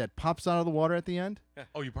kid that pops out of the water at the end.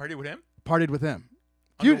 Oh, you partied with him? Partied with him.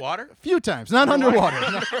 Underwater? A few times, not underwater.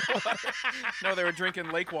 No, they were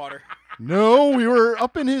drinking lake water. No, we were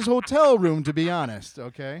up in his hotel room, to be honest.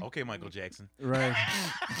 Okay. Okay, Michael Jackson. Right.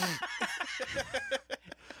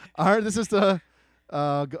 This is the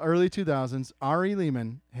early 2000s. Ari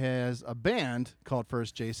Lehman has a band called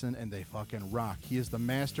First Jason, and they fucking rock. He is the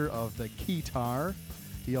master of the guitar.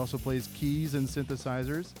 He also plays keys and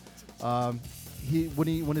synthesizers.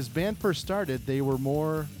 When his band first started, they were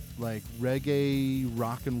more like reggae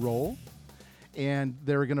rock and roll, and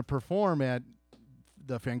they were going to perform at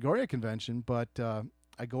the Fangoria convention. But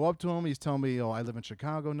I go up to him. He's telling me, "Oh, I live in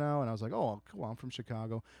Chicago now," and I was like, "Oh, cool. I'm from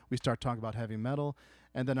Chicago." We start talking about heavy metal,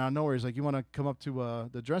 and then out of nowhere, he's like, "You want to come up to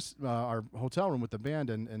our hotel room with the band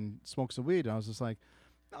and smoke some weed?" And I was just like,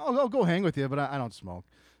 I'll go hang with you, but I don't smoke.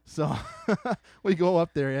 So we go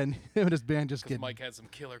up there, and him and his band just 'Cause get. Mike had some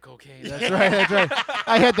killer cocaine. That's right. That's right.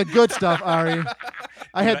 I had the good stuff, Ari.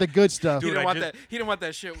 I had the good stuff. He Dude, didn't I want just- that. He didn't want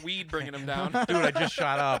that shit weed bringing him down. Dude, I just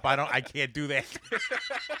shot up. I can't do that.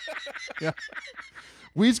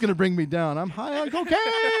 Weed's gonna bring me down. I'm high on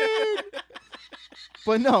cocaine.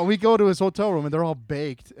 But no, we go to his hotel room, and they're all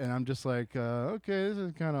baked, and I'm just like, okay, this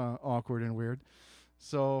is kind of awkward and weird.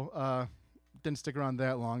 So didn't stick around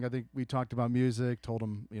that long. I think we talked about music, told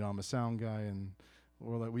him, I'm a sound guy, and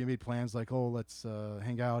we made plans like, oh, let's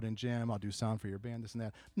hang out and jam. I'll do sound for your band, this and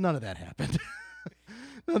that. None of that happened.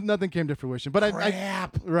 Nothing came to fruition. But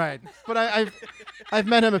right. But I've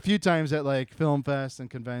met him a few times at like film fests and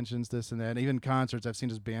conventions, this and that. Even concerts. I've seen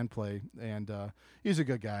his band play, and he's a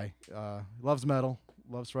good guy. Loves metal.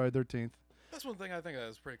 Loves Friday 13th. That's one thing I think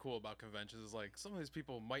is pretty cool about conventions is like some of these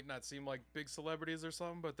people might not seem like big celebrities or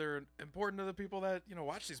something, but they're important to the people that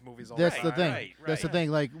watch these movies all That's the the time. thing. Right, That's the right.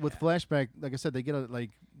 thing. Like with Flashback, like I said, they get like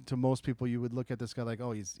to most people, you would look at this guy like,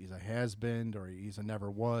 oh, he's a has been, or he's a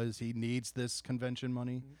never was. He needs this convention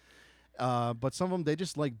money. But some of them, they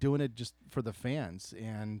just like doing it just for the fans,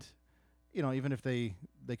 and even if they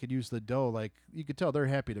could use the dough, like you could tell they're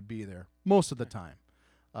happy to be there most of the time.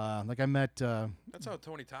 Like I met. That's how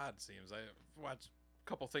Tony Todd seems. I watched a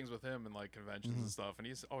couple things with him in like conventions and stuff, and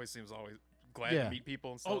he always seems glad Yeah. to meet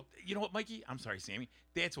people and stuff. Oh, you know what, Mikey? I'm sorry, Sammy.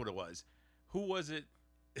 That's what it was. Who was it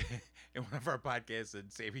in one of our podcasts?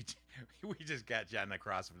 And Sammy, we just got John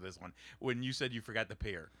across for this one when you said you forgot to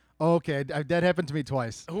pay her. Okay, that happened to me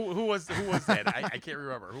twice. Who was that? I can't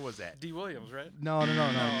remember. Who was that? D. Williams, right? No. Oh,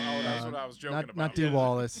 that's what I was joking not, about. Not D.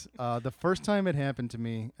 Wallace. The first time it happened to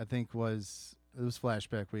me, I think it was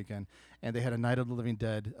Flashback weekend, and they had a Night of the Living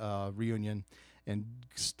Dead reunion, and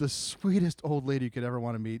the sweetest old lady you could ever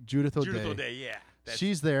want to meet, Judith O'Day. Judith O'Day, yeah.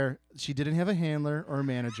 She's there. She didn't have a handler or a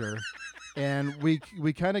manager, and we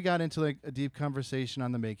kind of got into like a deep conversation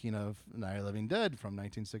on the making of Night of the Living Dead from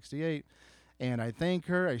 1968. And I thank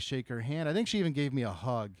her. I shake her hand. I think she even gave me a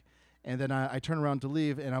hug. And then I turn around to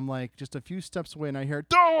leave, and I'm like just a few steps away, and I hear,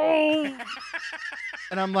 "Don't!"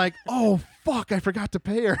 And I'm like, "Oh fuck! I forgot to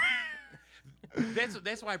pay her."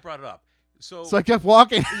 That's why I brought it up. So So I kept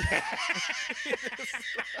walking.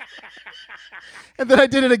 And then I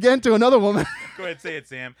did it again to another woman. go ahead, say it,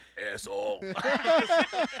 Sam. Asshole.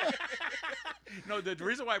 No, the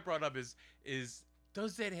reason why I brought it up is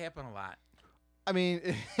does that happen a lot? I mean,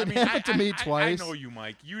 it happened to me twice. I know you,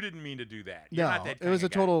 Mike. You didn't mean to do that. You're not that it was kinda a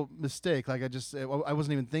guy. total mistake. Like I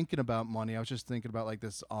wasn't even thinking about money. I was just thinking about like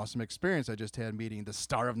this awesome experience I just had meeting the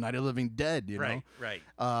star of Night of the Living Dead. You know, Right.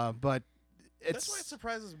 But That's why it it's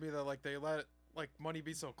surprises me that like they let like money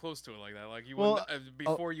be so close to it like that. Like you Well, wouldn't,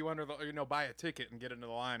 before you enter the buy a ticket and get into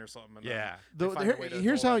the line or something. And Yeah. then they find a way to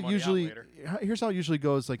here's dole how that it money out usually later. here's how it usually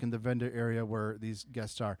goes. Like in the vendor area where these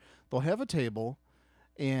guests are, they'll have a table,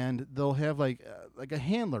 and they'll have like a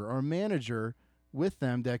handler or a manager with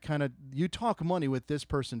them that kind of you talk money with this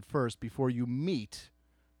person first before you meet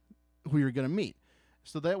who you're gonna meet.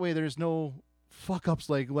 So that way there's no fuck ups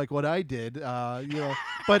like what I did,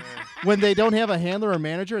 But when they don't have a handler or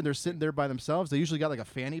manager and they're sitting there by themselves, they usually got like a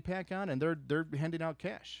fanny pack on and they're handing out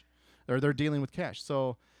cash, or they're dealing with cash.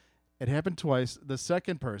 So it happened twice. The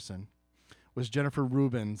second person was Jennifer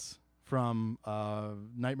Rubens from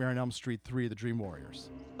Nightmare on Elm Street 3, The Dream Warriors.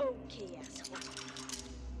 Okay, asshole.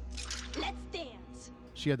 Let's dance.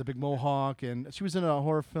 She had the big mohawk, and she was in a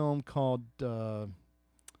horror film called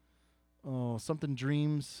something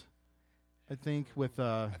Dreams, I think, with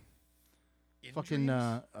fucking Injuries?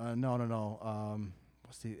 no.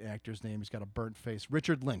 What's the actor's name? He's got a burnt face.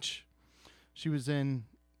 Richard Lynch. She was in.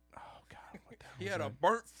 Oh God, what the hell He was had a that?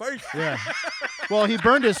 burnt face. Yeah. Well, he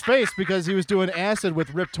burned his face because he was doing acid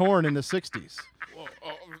with Rip Torn in the '60s, Whoa,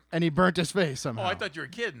 and he burnt his face somehow. Oh, I thought you were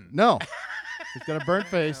kidding. No. He's got a burnt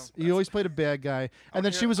face. He always played a bad guy. And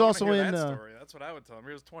then she was also in. That story. That's what I would tell him.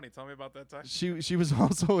 He was 20. Tell me about that time. She was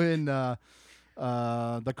also in The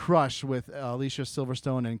Crush with Alicia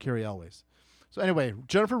Silverstone and Carrie Elways. So anyway,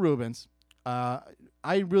 Jennifer Rubens.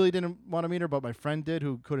 I really didn't want to meet her, but my friend did,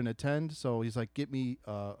 who couldn't attend. So he's like, "Get me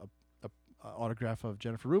a autograph of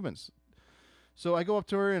Jennifer Rubens." So I go up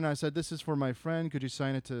to her and I said, "This is for my friend. Could you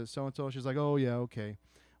sign it to so and so?" She's like, "Oh yeah, okay."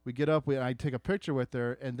 We get up, I take a picture with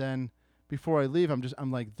her, and then before I leave,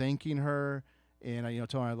 I'm like thanking her, and I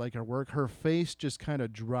telling her I like her work. Her face just kind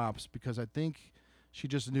of drops because I think she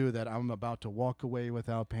just knew that I'm about to walk away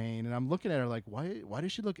without pain, and I'm looking at her like, why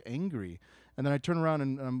does she look angry? And then I turn around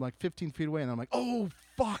and I'm like 15 feet away, and I'm like, oh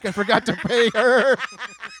fuck, I forgot to pay her.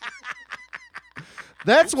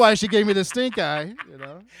 That's why she gave me the stink eye,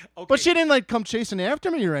 Okay. But she didn't like come chasing after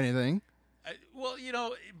me or anything. Well,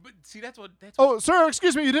 but see, that's what. Oh, sir,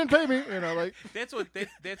 excuse me, you didn't pay me. Like That's what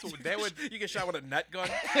that would. You get shot with a net gun.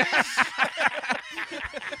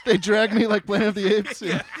 they drag me like Planet of the Apes.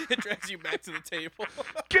 Yeah, it drags you back to the table.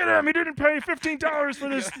 Get him! He didn't pay $15 for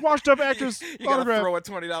this washed-up actor's You gotta autograph. throw a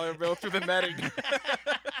 $20 bill through the netting.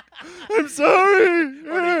 I'm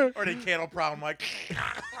sorry. or they cattle problem like.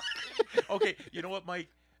 Okay, you know what, Mike?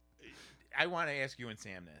 I want to ask you and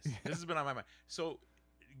Sam this. This has been on my mind. So,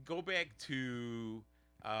 go back to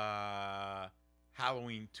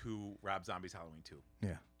Halloween 2, Rob Zombie's Halloween 2.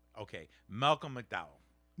 Yeah. Okay, Malcolm McDowell.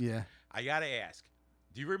 Yeah. I gotta ask,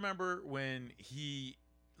 do you remember when he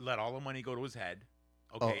let all the money go to his head?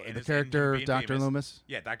 Okay, The character being Dr. famous. Loomis.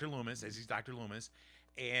 Yeah, Dr. Loomis, as he's Dr. Loomis,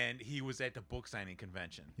 and he was at the book signing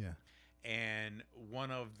convention. Yeah. And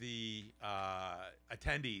one of the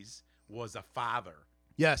attendees was a father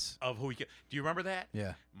Yes. of who he killed. Do you remember that?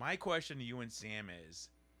 Yeah. My question to you and Sam is,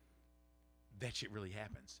 that shit really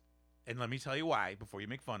happens. And let me tell you why, before you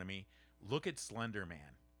make fun of me. Look at Slender Man.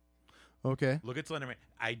 Okay. Look at Slender Man.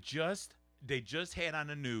 They just had on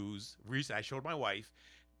the news, recently, I showed my wife,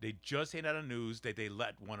 they just had on the news that they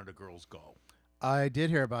let one of the girls go. I did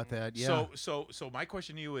hear about that. Yeah. So my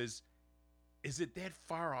question to you is it that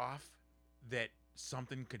far off that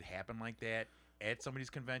something could happen like that at some of these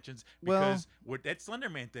conventions? Because with that Slender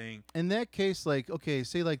Man thing, in that case, like, okay,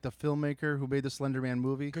 say like the filmmaker who made the Slender Man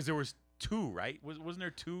movie. because there was two, right? Wasn't there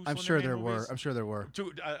two? I'm Slender sure Man there movies? were. I'm sure there were.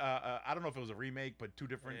 Two. I don't know if it was a remake, but two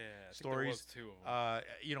different I think stories. there was two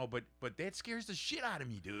of them. But that scares the shit out of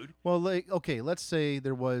me, dude. Well, like, okay, let's say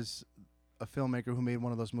there was a filmmaker who made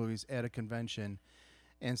one of those movies at a convention,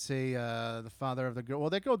 and say the father of the girl. Well,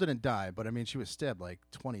 that girl didn't die, but I mean, she was stabbed like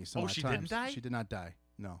 20 some odd she times. didn't die? She did not die.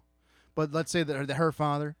 No. But let's say that her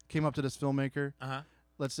father came up to this filmmaker. Uh-huh.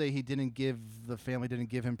 Let's say the family didn't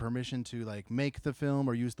give him permission to like make the film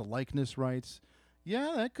or use the likeness rights.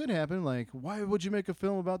 Yeah, that could happen. Like, why would you make a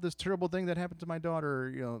film about this terrible thing that happened to my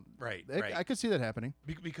daughter? Right. I could see that happening.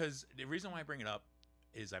 Because the reason why I bring it up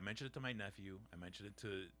is I mentioned it to my nephew. I mentioned it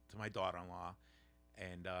to my daughter-in-law,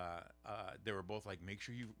 and they were both like, make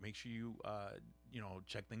sure you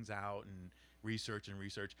check things out and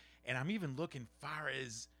research. And I'm even looking far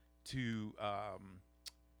as to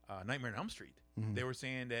Nightmare on Elm Street. Mhm. They were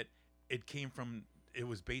saying that it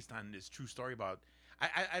was based on this true story about.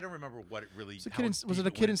 I don't remember what it really. Was it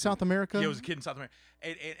a kid in South America? Yeah, it was a kid in South America,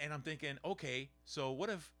 and I'm thinking, okay, so what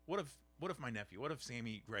if my nephew, what if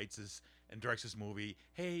Sammy writes this and directs this movie?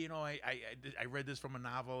 Hey, I read this from a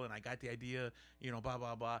novel and I got the idea, blah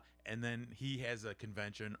blah blah, and then he has a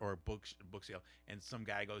convention or a book sale, and some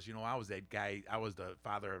guy goes, I was that guy, I was the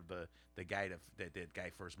father of the guy that guy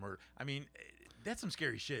first murdered. I mean, that's some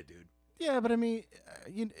scary shit, dude. Yeah, but I mean,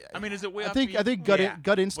 is it way? I think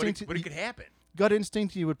gut instinct. but it could happen. Gut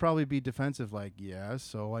instinct, you would probably be defensive, like, yeah,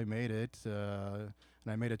 so I made it, and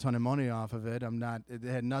I made a ton of money off of it. It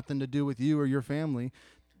had nothing to do with you or your family.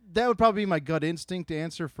 That would probably be my gut instinct to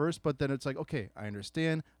answer first, but then it's like, okay, I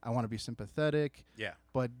understand. I want to be sympathetic. Yeah.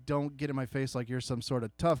 But don't get in my face like you're some sort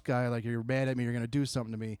of tough guy, like you're mad at me, you're going to do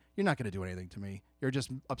something to me. You're not going to do anything to me. You're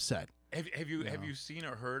just upset. Have you seen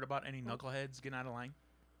or heard about any knuckleheads getting out of line?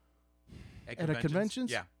 At a conventions?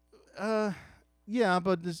 Yeah. Yeah,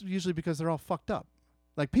 but it's usually because they're all fucked up.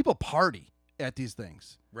 Like, people party at these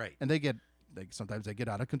things. Right. And sometimes they get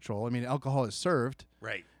out of control. I mean, alcohol is served.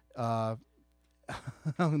 Right.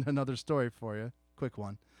 Another story for you. Quick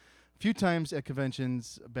one. A few times at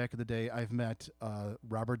conventions back in the day, I've met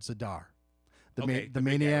Robert Zadar. The the big guy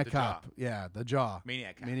Maniac with the Cop. jaw. Yeah, the Jaw.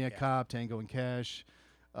 Maniac Cop. Maniac yeah. Cop, Tango and Cash.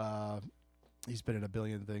 He's been in a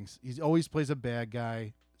billion things. He always plays a bad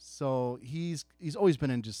guy. So he's always been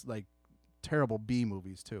in just like terrible B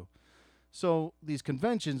movies too. So these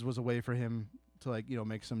conventions was a way for him to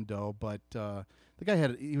make some dough. But the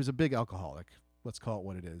guy he was a big alcoholic. Let's call it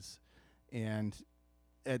what it is. And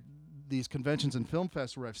at these conventions and film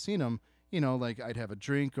fests where I've seen him, I'd have a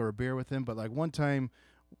drink or a beer with him. But like one time,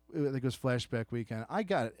 I think it was Flashback Weekend, I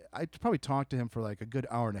probably talked to him for like a good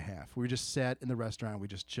hour and a half. We just sat in the restaurant. We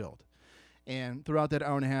just chilled. And throughout that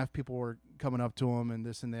hour and a half, people were coming up to him and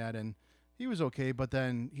this and that. And he was okay. But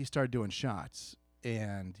then he started doing shots.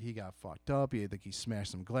 And he got fucked up. I think he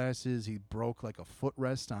smashed some glasses. He broke like a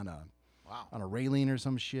footrest on a Wow. on a railing or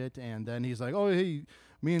some shit. And then he's like, "Oh, hey,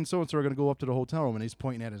 me and so and so are gonna go up to the hotel room," and he's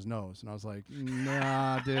pointing at his nose. And I was like,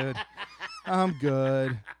 "Nah, dude, I'm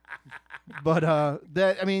good." But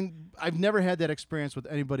I've never had that experience with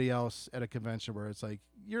anybody else at a convention where it's like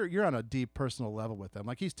you're on a deep personal level with them.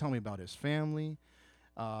 Like he's telling me about his family.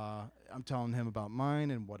 I'm telling him about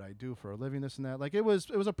mine and what I do for a living, this and that. Like it was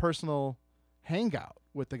a personal hangout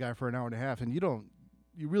with the guy for an hour and a half, and you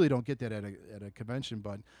really don't get that at a convention.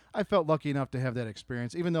 But I felt lucky enough to have that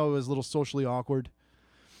experience, even though it was a little socially awkward.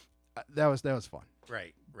 That was fun.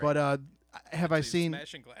 Right. But have I Actually seen?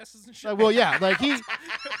 smashing glasses and shit? Well, yeah, like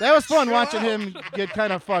that was fun watching him get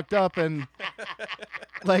kind of fucked up, and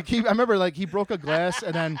like I remember like he broke a glass,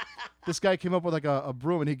 and then this guy came up with like a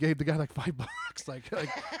broom, and he gave the guy like $5, like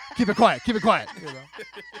keep it quiet, you know.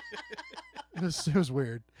 It was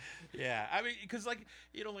weird. Yeah, I mean, because like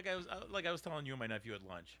I was telling you and my nephew at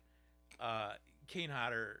lunch, Kane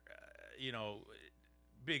Hodder,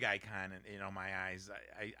 big icon in my eyes.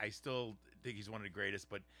 I still think he's one of the greatest,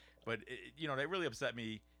 but that really upset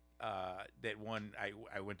me. That one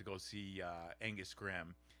I went to go see Angus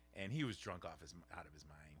Scrimm, and he was drunk out of his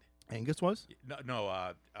mind. Angus was?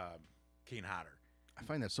 No, Kane Hodder. I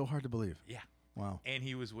find that so hard to believe. Yeah. Wow. And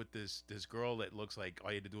he was with this girl that looks like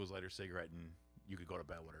all you had to do was light her cigarette and you could go to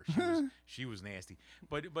bed with her. She was nasty.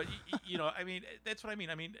 But I mean, that's what I mean.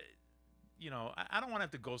 I mean, I don't want to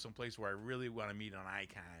have to go someplace where I really want to meet an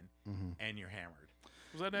icon and you're hammered.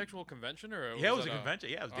 Was that an actual convention or? Yeah, it was a convention.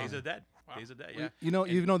 Yeah, it was Days of the Dead. Wow. Days of the Dead. Yeah. You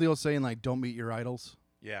know the old saying like, "Don't meet your idols,"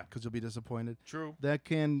 Yeah. because you'll be disappointed. True. That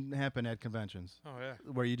can happen at conventions. Oh yeah.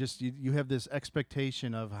 Where you have this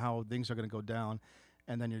expectation of how things are going to go down,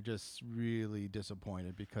 and then you're just really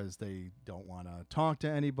disappointed because they don't want to talk to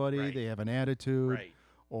anybody. Right. They have an attitude, Right.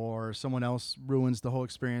 or someone else ruins the whole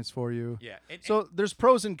experience for you. Yeah. So there's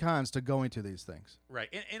pros and cons to going to these things.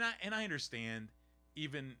 Right. And I understand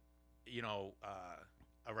even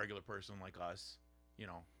a regular person like us,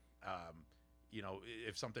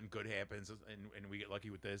 if something good happens and we get lucky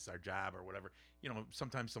with this, our job or whatever,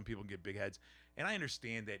 sometimes some people get big heads. And I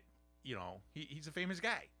understand that, he's a famous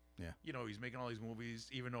guy. Yeah. He's making all these movies,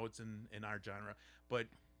 even though it's in our genre. But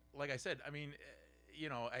like I said, I mean,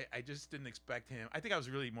 I just didn't expect him. I think I was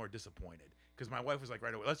really more disappointed because my wife was like,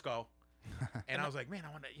 right away, let's go. And I was like, man,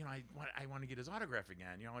 I want to get his autograph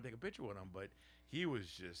again. I want to take a picture with him. But he was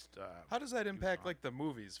just. How does that impact like the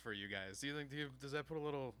movies for you guys? Do you think does that put a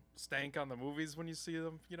little stank on the movies when you see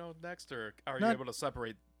them, next, or are you able to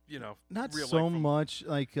separate, Not real so life from- much.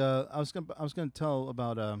 Like I was gonna tell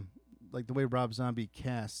about like the way Rob Zombie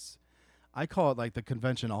casts. I call it like the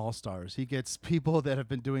convention all-stars. He gets people that have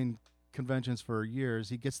been doing conventions for years.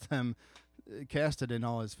 He gets them casted in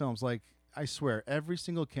all his films. Like I swear, every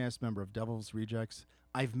single cast member of Devil's Rejects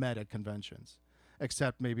I've met at conventions,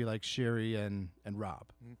 except maybe like Sherry and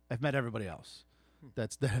Rob. I've met everybody else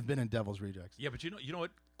that have been in Devil's Rejects. Yeah, but you know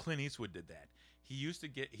what? Clint Eastwood did that. He used to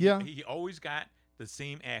get. He always got the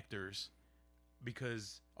same actors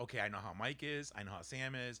because I know how Mike is, I know how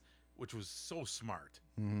Sam is, which was so smart.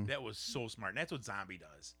 That was so smart, and that's what Zombie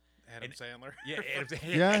does. Adam Sandler? Yeah, Adam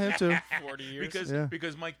Sandler. Yeah, him too. 40 years.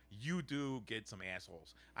 Because Mike, you do get some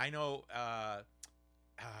assholes. I know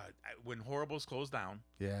when Horribles closed down.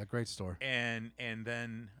 Yeah, great store. And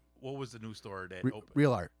then what was the new store that opened?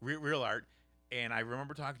 Real Art. Real Art. And I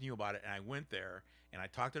remember talking to you about it, and I went there, and I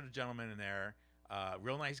talked to the gentleman in there,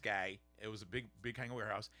 real nice guy. It was a big kind of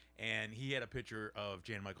warehouse, and he had a picture of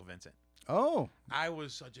Jan Michael Vincent. Oh. I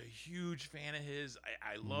was such a huge fan of his.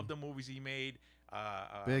 I loved the movies he made.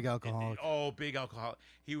 Big alcoholic. Big alcoholic.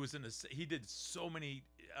 He was he did so many.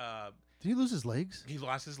 Did he lose his legs? He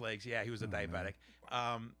lost his legs. Yeah, he was a diabetic.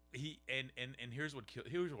 Here's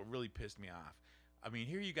what really pissed me off. I mean,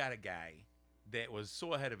 here you got a guy that was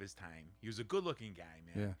so ahead of his time. He was a good-looking guy,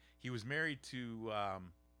 man. Yeah. He was married to.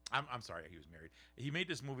 I'm sorry, he was married. He made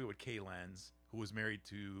this movie with Kay Lenz, who was married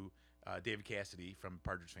to David Cassidy from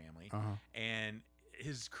Partridge Family, and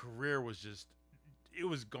his career was just. It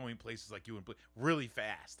was going places like you wouldn't believe, really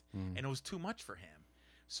fast, and it was too much for him.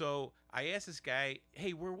 So I asked this guy,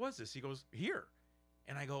 "Hey, where was this?" He goes, "Here,"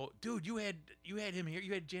 and I go, "Dude, you had him here.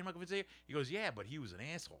 You had Jan Michael Vincent here." He goes, "Yeah, but he was an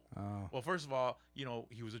asshole." Oh. Well, first of all,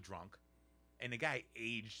 he was a drunk, and the guy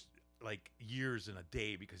aged like years in a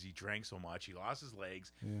day because he drank so much. He lost his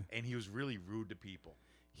legs, and he was really rude to people.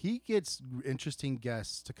 He gets interesting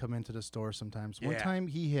guests to come into the store sometimes. One Yeah. time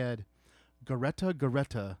he had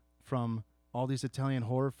Goretta from all these Italian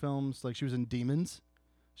horror films. Like she was in Demons.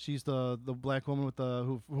 She's the black woman with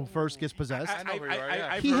who first gets possessed. I know who you are, yeah.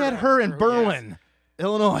 I've He heard had of her in Yes. Berlin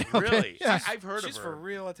Illinois. Okay. Really? Yeah. I've heard She's of for her.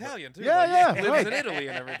 real Italian too. Yeah, like, yeah, lives right. in Italy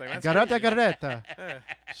and everything. That's Garata crazy. Garetta. Yeah.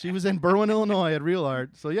 She was in Berwyn, Illinois at Real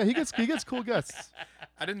Art. So yeah, he gets cool guests.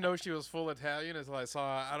 I didn't know she was full Italian until I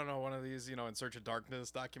saw, I don't know, one of these, In Search of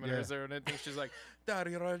Darkness documentaries there, and she's like,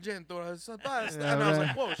 Dario Argento, pasta. Yeah, And I was right.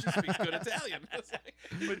 like, whoa, she speaks good Italian. It's like,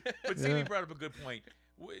 But Yeah. Sammy brought up a good point.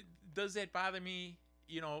 Does that bother me?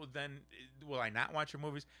 Then will I not watch her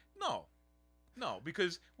movies? No,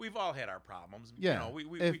 because we've all had our problems. Yeah. We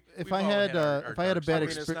If we've I all had, our if I had a dark bad I mean,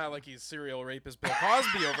 sides. it's experience, not like he's serial rapist Bill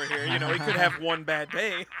Cosby over here. He could have one bad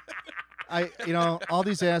day. all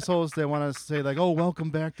these assholes that want to say like, "Oh, welcome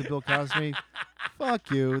back to Bill Cosby." Fuck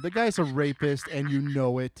you. The guy's a rapist, and you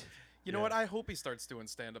know it. You know Yeah. what? I hope he starts doing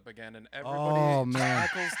stand-up again, and everybody Oh, man.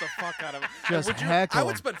 heckles the fuck out of him. Just And heckle I him.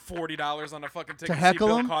 would spend $40 on a fucking ticket To to see heckle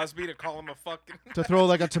Bill him? Cosby to call him a fucking. To throw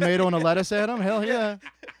like a tomato and a lettuce at him? Hell yeah.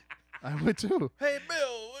 I would too. Hey,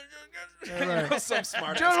 Bill. right. Some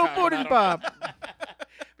smart Jello pudding pop.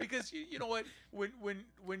 Because you know what,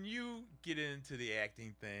 when you get into the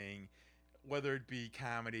acting thing, whether it be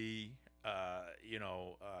comedy,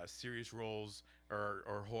 serious roles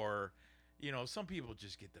or horror, some people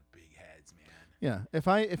just get the big heads, man. Yeah. If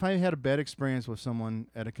I had a bad experience with someone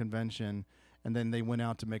at a convention, and then they went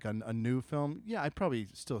out to make a new film, yeah, I'd probably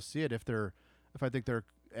still see it if I think their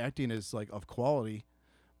acting is like of quality.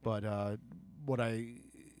 But I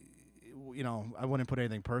wouldn't put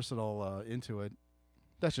anything personal into it.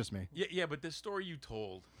 That's just me. Yeah, but the story you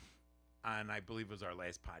told on, I believe it was our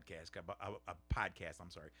last podcast,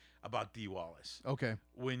 about Dee Wallace. Okay.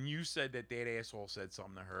 When you said that asshole said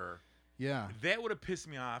something to her, Yeah. that would have pissed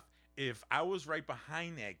me off if I was right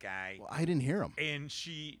behind that guy. Well, I didn't hear him. And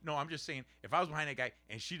I'm just saying, if I was behind that guy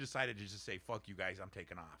and she decided to just say, "Fuck you guys, I'm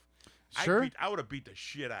taking off." Sure. I would have beat the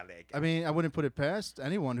shit out of that guy. I mean, I wouldn't put it past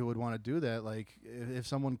anyone who would want to do that. Like, if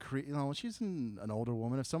someone, she's an older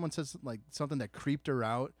woman. If someone says like something that creeped her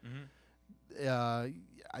out,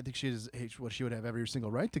 I think she would have every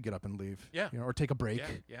single right to get up and leave. Yeah. Or take a break.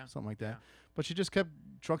 Yeah. Something like that. Yeah. But she just kept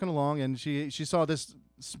trucking along, and she saw this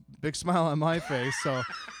big smile on my face, so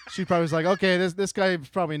she probably was like, okay, this guy is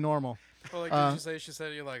probably normal. Well, like, did you say she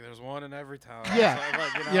said you're like, there's one in every town? Yeah. So,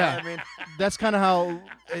 like, Yeah. I mean, That's kind of how.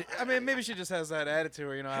 I mean, maybe she just has that attitude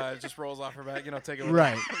where it just rolls off her back. Take it with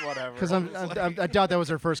Right. whatever. Because It's like- I doubt that was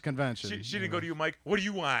her first convention. she didn't go to you, Mike. What do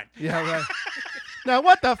you want? Yeah, right. Now,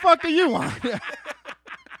 what the fuck do you want?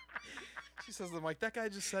 She says, "I'm like, that guy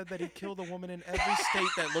just said that he killed a woman in every state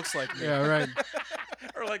that looks like me." Yeah, right.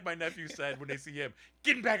 Or like my nephew said when they see him,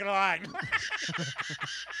 "Getting back in the line."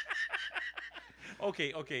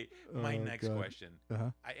 Okay. My Oh, next God. question,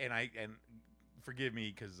 Uh-huh. and forgive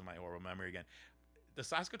me because of my horrible memory again. The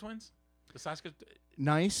Saska twins,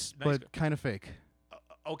 Nice, but Nice. kind of fake.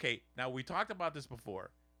 Okay, now we talked about this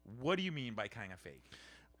before. What do you mean by kind of fake?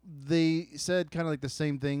 They said kind of like the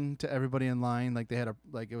same thing to everybody in line. Like they had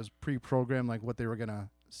it was pre-programmed, like what they were gonna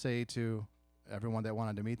say to everyone that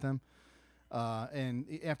wanted to meet them. And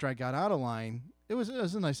after I got out of line, it was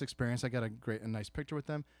a nice experience. I got a nice picture with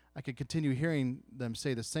them. I could continue hearing them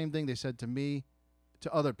say the same thing they said to me,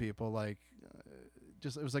 to other people. Like,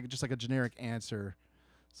 it was just like a generic answer.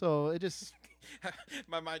 So it just.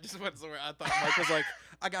 My mind just went somewhere. I thought Mike was like,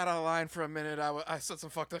 I got out of line for a minute. I said some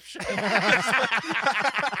fucked up shit.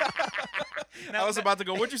 I was about to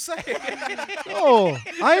go, what'd you say? Oh,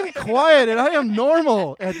 I'm quiet and I am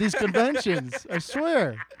normal at these conventions. I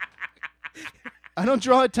swear. I don't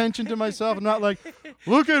draw attention to myself. I'm not like,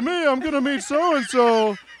 look at me. I'm going to meet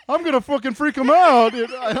so-and-so. I'm going to fucking freak him out.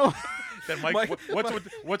 I don't. Then Mike, Mike-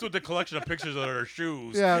 what's with the collection of pictures of her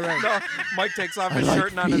shoes? Yeah, right. No, Mike takes off his I like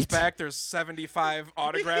shirt, and on his feet. back, there's 75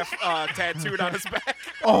 autograph tattooed on his back.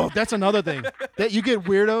 Oh, that's another thing. That you get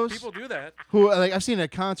weirdos People do that. who, like, I've seen it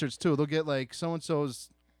at concerts too. They'll get like so-and-so's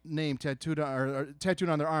name tattooed on, or tattooed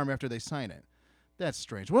on their arm after they sign it. That's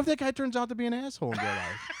strange. What if that guy turns out to be an asshole in real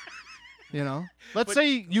life? Let's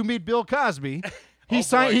say you meet Bill Cosby. He Oh,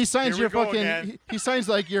 signs. boy. He signs Here your we go fucking. again. He signs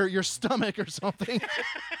like your stomach or something,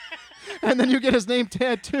 and then you get his name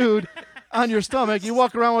tattooed on your stomach. You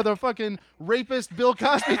walk around with a fucking rapist Bill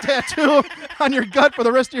Cosby tattoo on your gut for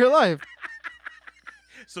the rest of your life.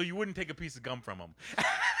 So you wouldn't take a piece of gum from him.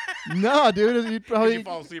 No, dude. He'd You probably.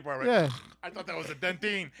 fall asleep already. Yeah. I thought that was a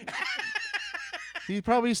dentine. He'd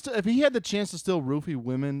probably if he had the chance to still roofie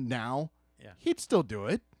women now, Yeah. he'd still do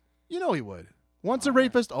it. You know he would. Once a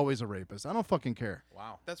rapist, always a rapist. I don't fucking care.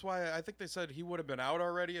 Wow. That's why I think they said he would have been out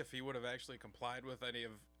already if he would have actually complied with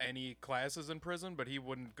any classes in prison, but he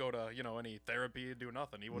wouldn't go to any therapy, do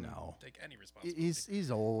nothing. He wouldn't No. take any responsibility. He's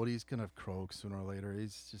old. He's gonna croak sooner or later.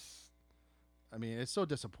 He's just. I mean, it's so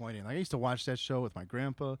disappointing. Like, I used to watch that show with my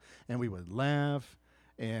grandpa, and we would laugh.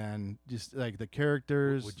 and just like the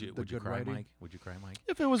characters, Would you the good cry, writing. Mike? Would you cry, Mike?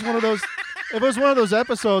 If it was one of those, if it was one of those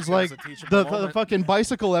episodes It was like a teachable the moment. fucking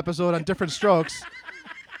bicycle episode on Different Strokes,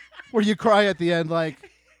 where you cry at the end, like.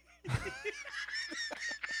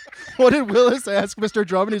 What did Willis ask Mr.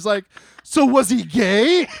 Drummond? He's like, so was he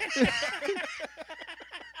gay? And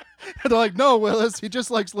they're like, no, Willis, he just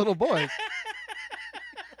likes little boys.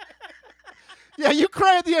 Yeah, you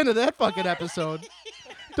cry at the end of that fucking episode.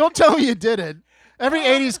 Don't tell me you didn't. Every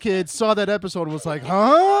 80s kid saw that episode and was like,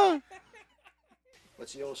 huh?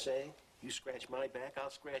 What's the old saying? You scratch my back, I'll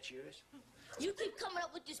scratch yours. You keep coming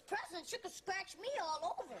up with these presents, you can scratch me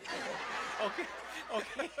all over. Okay.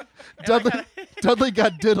 Dudley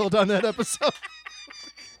got diddled on that episode.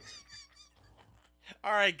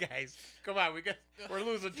 All right, guys, come on. We're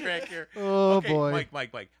losing track here. Oh, okay, boy.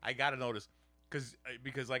 Mike. I gotta notice because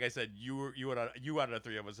like I said, you out of the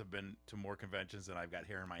three of us have been to more conventions than I've got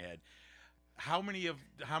hair in my head. How many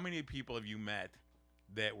people have you met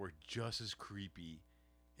that were just as creepy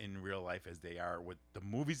in real life as they are with the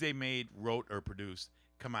movies they made, wrote, or produced?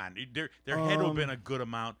 Come on, there had to have been a good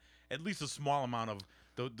amount, at least a small amount of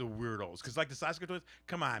the weirdos. Because like the Saska twins,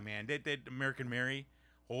 come on, man, that American Mary,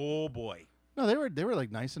 oh boy, No, they were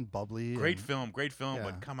like nice and bubbly. great and, film, yeah.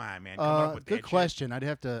 but come on, man, coming up with good that question. I'd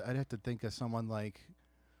have to think of someone like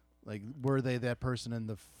were they that person in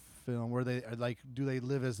the film? Were they like do they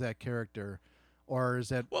live as that character, or is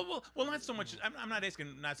that? Well, not so much. I'm not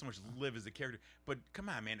asking not so much live as a character, but come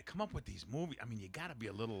on, man, to come up with these movies. I mean, you got to be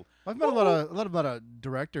a little. I've met a lot of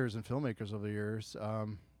directors and filmmakers over the years.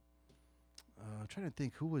 Trying to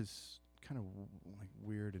think who was kind of like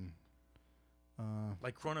weird and.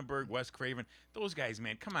 Like Cronenberg, Wes Craven, those guys,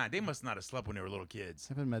 man, come on, they must not have slept when they were little kids.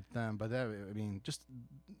 Haven't met them, but that I mean, just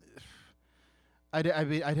I'd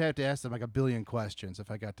have to ask them like a billion questions if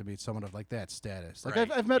I got to meet someone of like that status. Like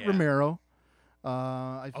Right, I've met yeah. Romero.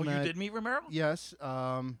 You did meet Romero? Yes.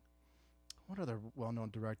 What other well-known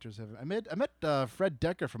directors have I met Fred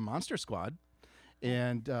Decker from Monster Squad,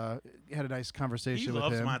 and had a nice He conversation with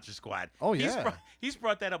loves him. Monster Squad. Oh, yeah. He's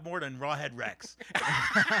brought that up more than Rawhead Rex.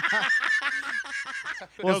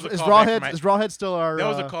 Well, That was a is callback for Rawhead is Rawhead still our? That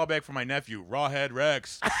was a callback for my nephew, Rawhead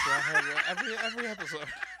Rex. every episode.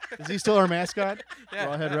 Is he still our mascot? Yeah.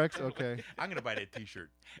 Rawhead Rex. Okay. I'm gonna buy that T-shirt.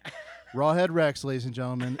 Rawhead Rex, ladies and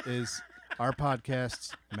gentlemen, is our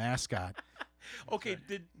podcast's mascot. Okay,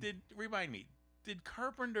 did remind me? Did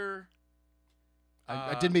Carpenter?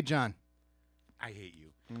 I did meet John. I hate you.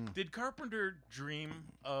 Did Carpenter dream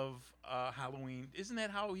of Halloween? Isn't that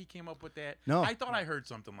how he came up with that? No. I thought I heard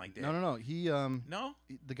something like that. No. He No?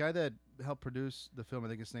 the guy that helped produce the film, I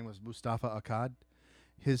think his name was Mustafa Akkad.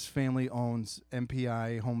 His family owns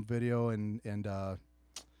MPI Home Video and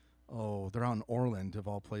they're out in Orland of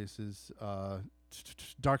all places.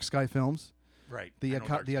 Dark Sky Films. Right. The I know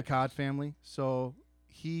Dark Sky. Akkad family. So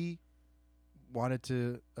he wanted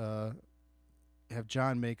to have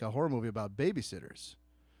John make a horror movie about babysitters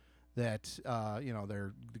that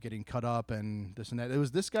they're getting cut up and this and that. It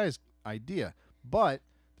was this guy's idea, but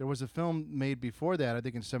there was a film made before that, I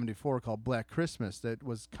think in '74, called Black Christmas that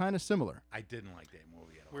was kind of similar. I didn't like that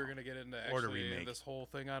movie at all. We're gonna get into Or the actually remake. this whole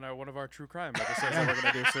thing on one of our true crime episodes that we're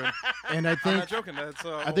gonna do soon. And I I'm think not joking. That's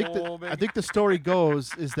a I think whole the, big. I think the story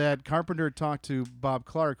goes is that Carpenter talked to Bob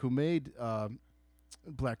Clark, who made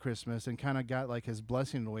Black Christmas, and kind of got like his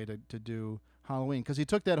blessing in a way to do Halloween, because he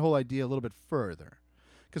took that whole idea a little bit further.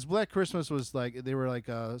 Because Black Christmas was like they were like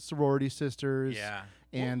sorority sisters. Yeah.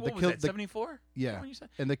 And what was that? 74? Yeah. What you said?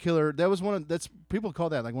 And the killer, that was people call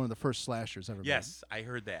that like one of the first slashers ever made. Yes, I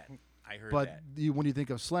heard that. But when you think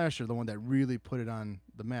of slasher, the one that really put it on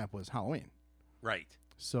the map was Halloween. Right.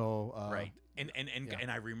 So Right. And yeah. and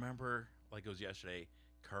I remember like it was yesterday,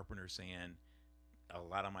 Carpenter saying a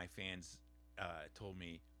lot of my fans told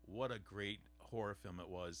me what a great horror film it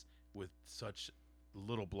was with such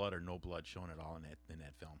little blood or no blood shown at all in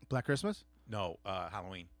that film. Black Christmas? No,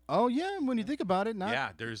 Halloween. Oh yeah, when you think about it, not Yeah,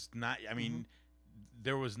 there's not. I mean,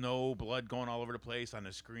 there was no blood going all over the place on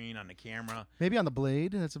the screen, on the camera. maybe on the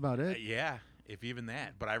blade. That's about it. Yeah, if even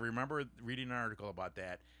that. But I remember reading an article about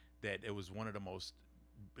that it was one of the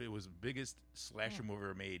it was the biggest slasher movie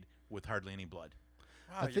ever made with hardly any blood.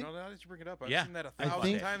 Wow, think- now that you bring it up, I've Yeah, seen that a I thousand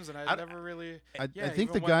think- times, and I I- never really. I Yeah,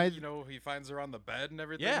 think the even guy. when, he finds her on the bed and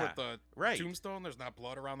everything Yeah, with the right. tombstone. There's not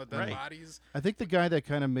blood around the dead Right. bodies. I think the guy that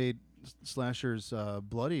kind of made slashers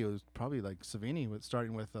bloody was probably like Savini,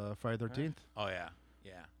 starting with Friday the 13th. Oh yeah.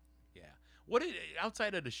 What did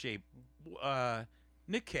outside of the shape,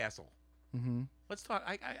 Nick Castle? Mm-hmm. Let's talk.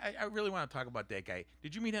 I really want to talk about that guy.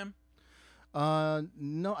 Did you meet him?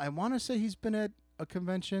 No, I want to say he's been at a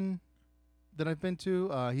convention. that I've been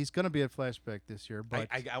to. He's going to be at Flashback this year, but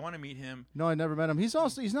I want to meet him. no, I never met him. He's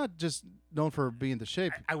not just known for being the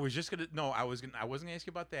shape. I was just gonna I wasn't gonna ask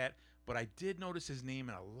you about that, but I did notice his name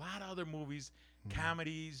in a lot of other movies,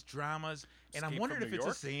 comedies, dramas, and I'm Escape wondering from if New it's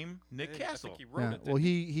York? the same Nick I Castle. think he wrote Yeah. it. Well,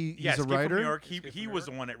 he's Yeah, a Escape from writer. New York. Escape from He New was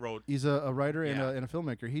York? the one that wrote. He's a writer Yeah. and a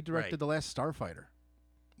filmmaker. He directed Right. The Last Starfighter,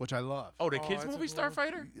 which I love. Oh, the Oh, kids it's a movie little-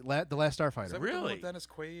 Starfighter. The Last Is Starfighter. that with Really? Dennis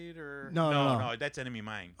Quaid or No. That's Enemy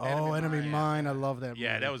Mine. Oh, Enemy Mine. Mine. I love that.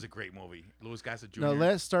 Yeah, movie. that was a great movie. Louis Gossett Jr. No,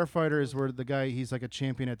 Last Starfighter is where the guy he's like a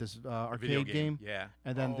champion at this Video arcade game, Yeah.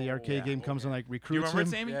 and then the Oh, arcade yeah, game comes and okay. like Do you recruits remember it,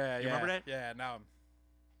 him. Sammy? Yeah, You remember that? Yeah, now I'm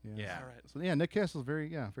Yeah. all right. So yeah, Nick Castle's very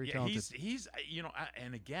Yeah, talented. he's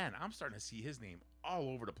and again, I'm starting to see his name all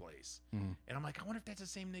over the place, Mhm. and I'm like, I wonder if that's the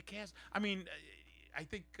same Nick Castle. I mean, I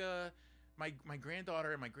think my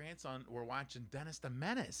granddaughter and my grandson were watching Dennis the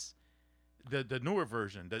Menace, the newer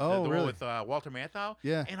version, the Oh, one really? with Walter Matthau.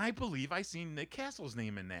 Yeah. and I believe I seen Nick Castle's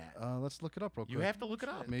name in that. Let's look it up real quick. You have to look it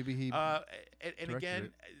up. Maybe he. And directed again,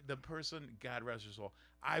 it. the person, God rest her soul.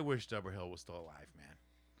 I wish Deborah Hill was still alive, man.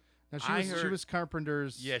 now I she heard- was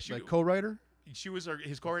Carpenter's Yeah, she- co-writer. She was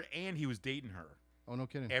his court, and he was dating her Oh no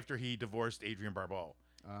kidding. after he divorced Adrienne Barbeau.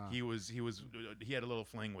 Ah. He had a little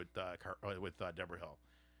fling with Deborah Hill.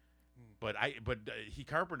 But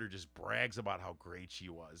Carpenter just brags about how great she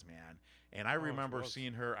was, man. And I she remember was.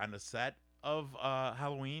 seeing her on the set of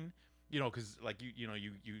Halloween. Because like you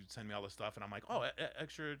send me all this stuff, and I'm like, oh,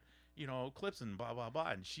 extra, clips and blah blah blah.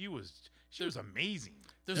 And she was amazing.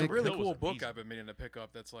 There's Nick a really Hill was cool book amazing. I've been meaning to pick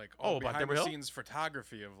up that's like Oh, about behind Deborah the Hill? scenes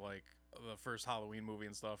photography of like the first Halloween movie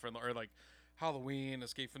and stuff, or like Halloween,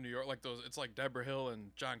 Escape from New York, like those. It's like Deborah Hill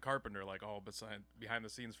and John Carpenter, like all behind the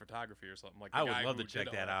scenes photography or something. Like the I would guy love who to check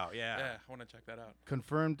did that all out. Yeah. Yeah, I want to check that out.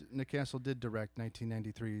 Confirmed. Nick Castle did direct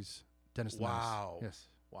 1993's Dennis the Menace. Wow. Yes.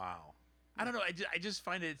 Wow. I don't know. I just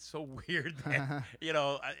find it so weird that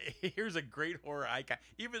here's a great horror icon,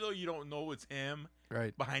 even though you don't know it's him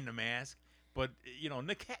Right. behind the mask. But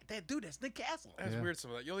that's Nick Castle. That's Yeah. weird.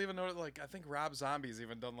 Some of that you'll even know. Like I think Rob Zombie's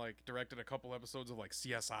even done directed a couple episodes of like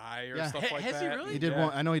CSI or Yeah. stuff like Has that. he really? He did Yeah.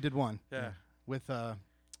 one. I know he did one. Yeah. With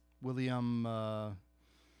William,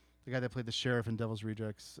 the guy that played the sheriff in Devil's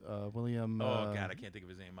Rejects. William. Oh God, I can't think of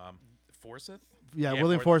his name. Forsyth. Yeah,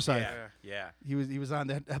 William Forsythe. Yeah. He was on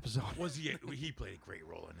that episode. Was he? He played a great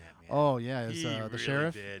role in that, man. Oh yeah, as he the really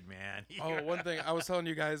sheriff. did, man. Oh, one thing I was telling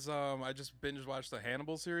you guys, I just binge watched the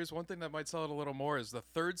Hannibal series. One thing that might sell it a little more is the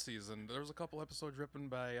third season. There was a couple episodes written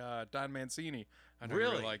by Don Mancini. I know you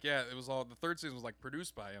were Really? like, yeah, it was all the third season was like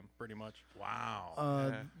produced by him, pretty much. Wow.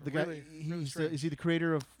 Yeah. The guy. Really- really Is he the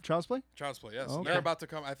creator of Child's Play? Child's Play, yes. Okay. They're about to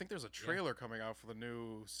come. I think there's a trailer coming out for the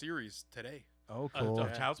new series today. Oh, cool.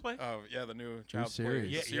 Of Child's Play? Oh, yeah, the new Child's series. Play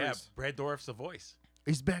Yeah, yeah. series. Brad Dourif's the voice.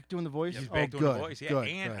 He's back doing the voice. He's oh, back doing good. the voice. Yeah, Good.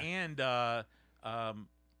 and good.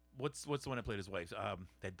 what's the one that played his wife?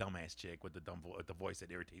 That dumbass chick with the voice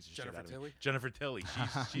that irritates the shit Jennifer out of me. Tilly? Jennifer Tilly.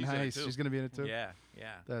 She's in it nice. too. She's gonna be in it too. Yeah,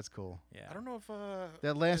 yeah, That's cool. yeah. I don't know if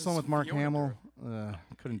That last is one with Mark Fiona Hamill,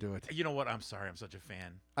 couldn't do it. You know what? I'm sorry. I'm such a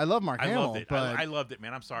fan. I love Mark I Hamill, loved it. but I loved it,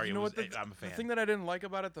 man. I'm sorry. You know what? I'm a fan. The thing that I didn't like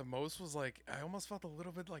about it the most was like I almost felt a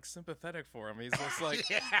little bit like sympathetic for him. He's just like,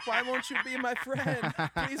 "Why won't you be my friend?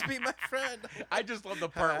 Please be my friend." I just love the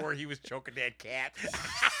part where he was choking that cat.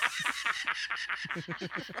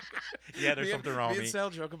 Yeah, there's Me something and, wrong me with and me. Sal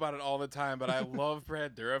joke about it all the time, but I love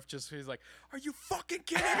Brad Dourif. Just he's like, "Are you fucking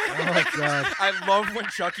kidding me?" oh god, I love when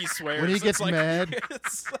Chucky swears. When he It's gets like- mad.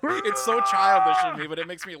 it's so childish in me, but it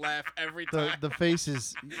makes me laugh every time. the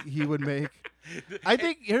faces he would make. I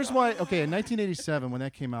think here's why. Okay, in 1987 when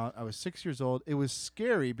that came out, I was 6 years old. It was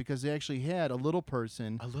scary because they actually had a little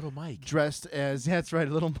person A little Mike. dressed as. That's right,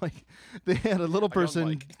 a little Mike. They had a little person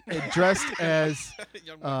Mike. dressed as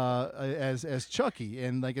Young Mike. as Chucky,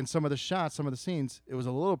 and like in some of the shots, some of the scenes, it was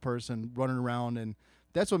a little person running around, and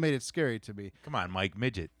that's what made it scary to me. Come on, Mike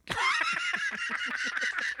Midget.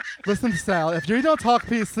 Listen, Sal, if you don't talk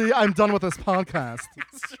PC, I'm done with this podcast.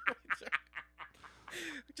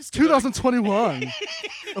 Just get it- 2021.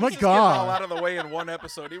 Oh my just get it all god. out of the way in one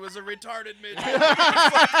episode. He was a retarded midget.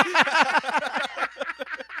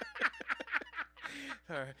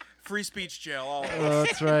 All right. Free speech jail. All of us.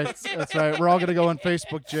 That's right. That's right. We're all gonna go in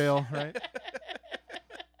Facebook jail, right?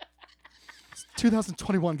 It's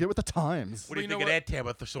 2021. Get with the times. What do you Well, think you of that,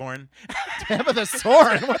 Tabitha Soren? Tabitha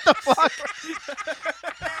Soren. What the fuck?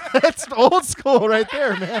 That's old school right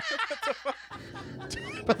there, man.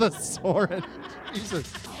 Tabitha Soren.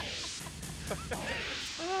 Jesus.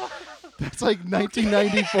 That's like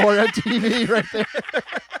 1994 MTV right there.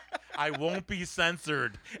 I won't be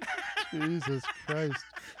censored. Jesus Christ.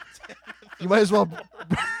 You might as well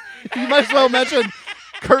mention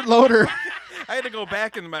Kurt Loder. I had to go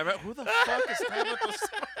back in my who the fuck is Tabitha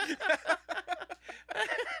Soren?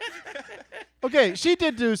 Okay, she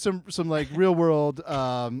did do some like real world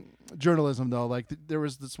journalism though. Like there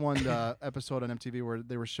was this one episode on MTV where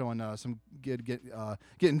they were showing some kid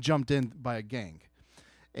getting jumped in by a gang,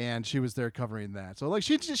 and she was there covering that. So like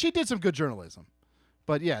she did some good journalism.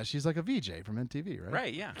 But yeah, she's like a VJ from MTV, right?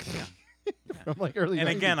 Right, yeah. From like early. And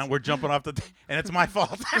 90s. again, we're jumping off and it's my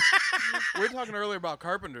fault. We were talking earlier about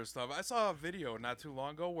Carpenter stuff. I saw a video not too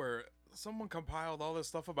long ago where someone compiled all this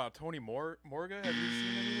stuff about Tony Morga. Have you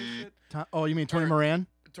seen any of this shit? Oh, you mean Tony Or- Moran?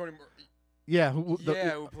 Tony, Yeah, who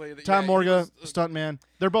played it? Tom yeah, he Morga, was, stuntman.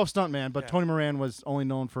 They're both stuntman, but Yeah. Tony Moran was only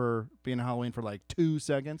known for being in Halloween for like 2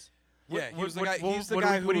 seconds. Yeah, he was the guy. What, He's the what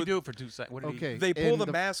guy did he- what did he who do for 2 seconds? Okay. they pull in the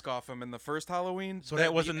the- mask off him in the first Halloween. So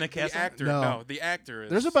that wasn't Nick the Castle? actor. No. No, the actor is.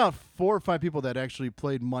 There's about 4 or 5 people that actually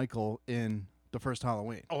played Michael in the first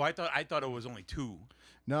Halloween. Oh, I thought it was only 2.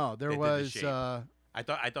 No, there They did the was shape. I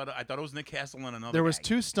thought it was Nick Castle and another. there was guy.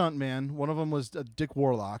 2 stuntmen. One of them was Dick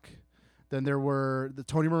Warlock. Then there were the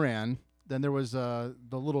Tony Moran. Then there was the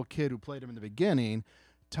little kid who played him in the beginning.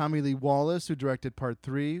 Tommy Lee Wallace, who directed part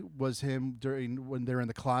 3, was him during when they're in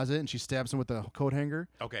the closet and she stabs him with a coat hanger.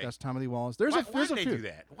 Okay. That's Tommy Lee Wallace. There's Why, a why there's did a they few. do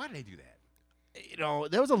that? Why did they do that? You know,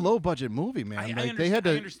 that was a low budget movie, man. I Like they had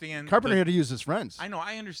to. understand Carpenter the- had to use his friends. I know.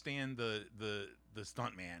 I understand the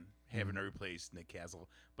stuntman having to replace Nick Castle,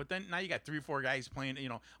 but then now you got 3 or 4 guys playing. You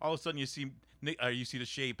know, all of a sudden you see you see the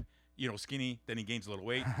shape. You know, skinny. Then he gains a little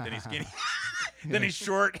weight. Then he's skinny. Then he's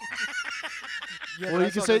short. Yeah, Well, I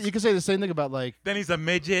you can saw say this- you can say the same thing about like Then he's a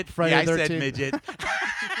midget. Friday yeah, the I said 13th. midget.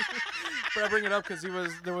 But I bring it up because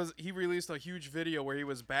he released a huge video where he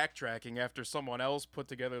was backtracking after someone else put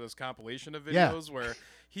together this compilation of Yeah. videos where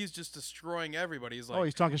he's just destroying everybody. He's like, Oh,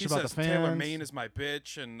 he's talking he shit about the says, Taylor fans. Maine is my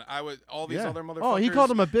bitch, and I would all these yeah. other motherfuckers. Oh, he called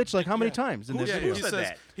him a bitch like how many Yeah. times in this Yeah, video? he Who said says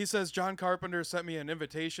that? he says John Carpenter sent me an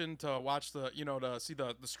invitation to watch to see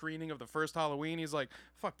the screening of the first Halloween. He's like,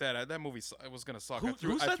 fuck that, that movie was gonna suck. Who- I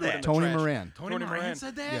threw, who I said threw it that? in the Tony trash. Moran. Tony Moran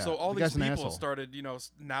said that? Yeah. So all the these guy's an people asshole. started,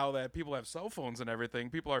 now that people have cell phones and everything,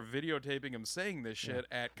 people are videotaping him saying this shit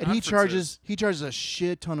at And he conferences. charges a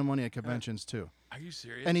shit ton of money at conventions too. Are you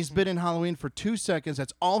serious? And he's been in Halloween for 2 seconds.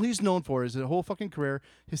 That's all he's known for his whole fucking career.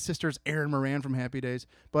 His sister's Erin Moran from Happy Days.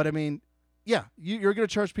 But I mean, yeah, you're gonna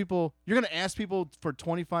charge people. You're gonna ask people for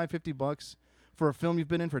 $25-$50 for a film you've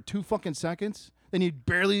been in for 2 fucking seconds. Then you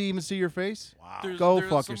barely even see your face. wow. Go there's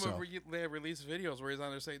fuck some yourself. They release videos where he's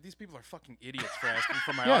on there saying these people are fucking idiots for asking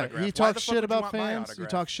for my Yeah, autograph. he Why talks the fuck shit would you about want my fans. He autograph?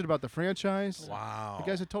 talks shit about the franchise. Wow.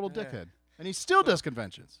 The guy's a total Yeah. dickhead, and he still does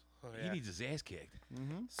conventions. Oh, He yeah. needs his ass kicked.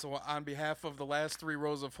 So on behalf of the last 3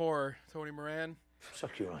 rows of horror, Tony Moran,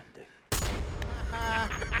 Suck your own dick.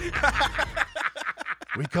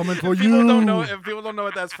 We coming for if you. people don't know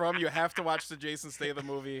what that's from, you have to watch the Jason Statham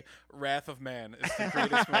movie Wrath of Man. It's the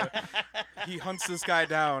greatest movie. He hunts this guy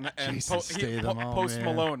down and Jason Statham, oh, Post man.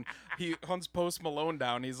 Malone. He hunts Post Malone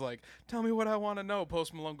down. He's like, "Tell me what I want to know."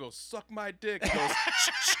 Post Malone goes, "Suck my dick." He goes,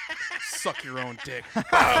 "Suck your own dick."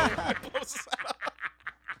 Blows that up.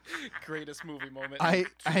 Greatest movie moment. I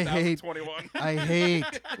hate 2021. I hate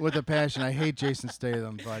with a passion. I hate Jason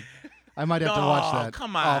Statham, but I might have to watch No, that.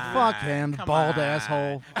 come Oh, fuck on, him, come bald on.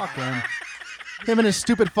 asshole. Fuck him. Him and his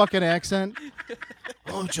stupid fucking accent.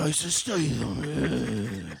 Oh, Jason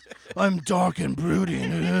Statham. I'm dark and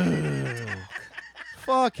brooding.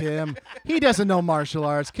 Fuck him. He doesn't know martial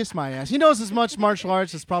arts. Kiss my ass. He knows as much martial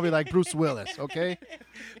arts as probably like Bruce Willis, okay?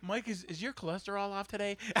 Mike, is your cholesterol off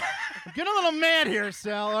today? Get a little mad here,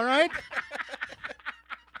 Sal, all right?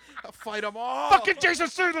 I'll fight them all. Fucking Jason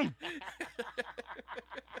Statham.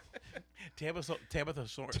 Tabitha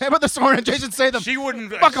Soren. Tabitha Soren, Jason Statham. She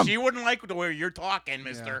wouldn't. Fuck 'em. She wouldn't like the way you're talking,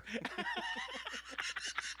 Mister.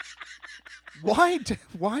 Why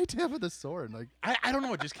Tabitha Soren? Like, I don't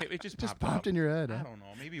know. It just just popped popped in your head. I Huh? don't know.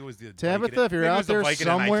 Maybe it was the Tabitha, Vicodin. if you're Maybe it out was the there Vicodin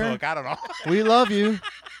somewhere- I took. I don't know. We love you.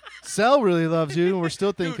 Sal really loves you, and we're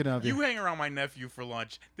still thinking Dude, of you. You hang around my nephew for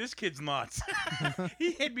lunch. This kid's nuts.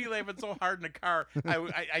 He had me laughing so hard in the car.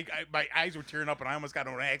 My eyes were tearing up, and I almost got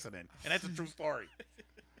into an accident. And that's a true story.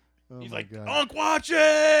 Oh He's my like, God. "Unc, watch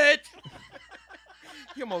it."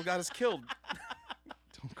 He almost got us killed.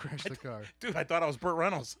 Don't crash the car. Dude, I thought I was Burt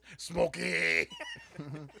Reynolds. Smokey.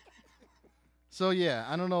 So yeah,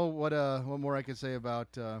 I don't know what more I could say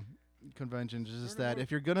about conventions. It's just that if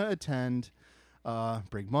you're gonna attend,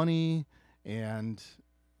 bring money and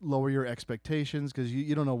lower your expectations because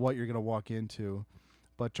you don't know what you're gonna walk into.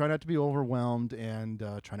 But try not to be overwhelmed and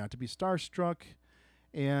try not to be starstruck.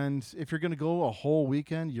 And if you're gonna go a whole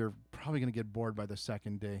weekend, you're probably gonna get bored by the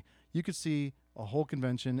second day. You could see a whole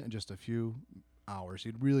convention in just a few hours.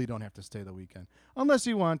 You really don't have to stay the weekend unless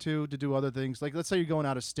you want to do other things. Like let's say you're going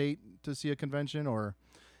out of state to see a convention, or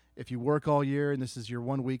if you work all year and this is your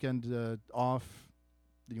one weekend off,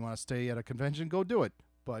 you want to stay at a convention, go do it.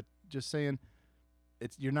 But just saying,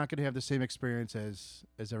 you're not going to have the same experience as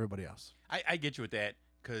everybody else. I get you with that,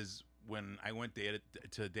 because when I went to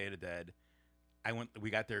Day of the Dead, we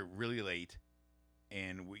got there really late,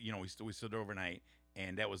 and we stood overnight,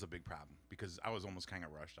 and that was a big problem because I was almost kind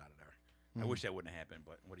of rushed out of there. I wish that wouldn't have happened,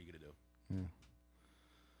 but what are you gonna do?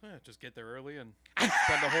 Yeah, just get there early and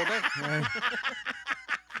spend the whole day. Right.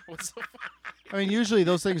 What's so funny? I mean, usually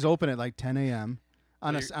those things open at like 10 a.m.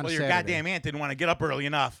 on a Your Saturday. goddamn aunt didn't want to get up early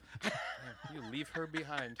enough. You leave her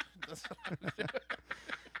behind. That's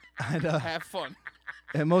And, have fun.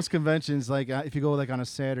 at most conventions, like if you go like on a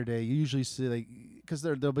Saturday, you usually see like because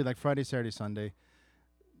there'll be like Friday, Saturday, Sunday.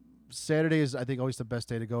 Saturday is I think always the best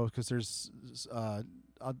day to go because there's a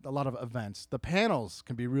lot of events. The panels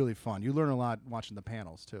can be really fun. You learn a lot watching the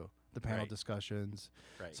panels too. The panel Right. discussions.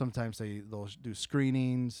 Right. Sometimes they'll do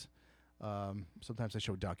screenings. Sometimes they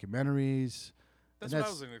show documentaries. That's And what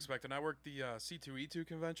I wasn't expecting. I worked the C2E2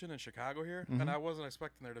 convention in Chicago here, Mhm. and I wasn't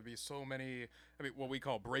expecting there to be so many, I mean, what we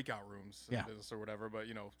call breakout rooms in Yeah. business or whatever, but,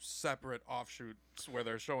 separate offshoots where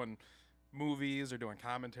they're showing movies or doing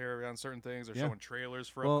commentary on certain things or Yeah. showing trailers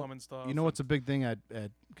for Well, upcoming stuff. you know what's a big thing at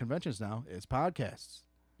conventions now is podcasts.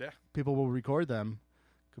 Yeah. People will record them.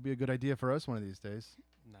 Could be a good idea for us one of these days.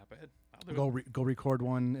 Not bad. I'll do it. Go record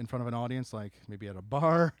one in front of an audience, like maybe at a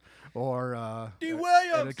bar or D. at a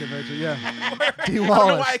Williams! convention. Yeah, D. I don't know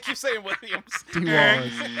Wallace. why I keep saying Williams. D.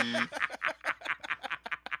 Wallace.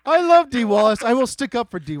 I love D. Wallace. I will stick up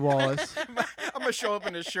for D. Wallace. I'm going to show up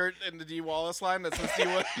in his shirt in the D. Wallace line that says D.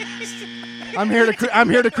 Williams. I'm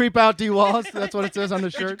here to creep out D. Wallace. That's what it says on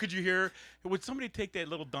the shirt. Could you hear? Would somebody take that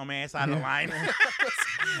little dumbass out of the Yeah. line?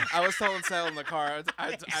 I was telling Sal in the car.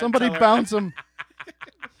 I'd Somebody tell her- bounce him.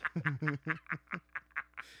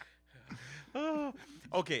 Oh,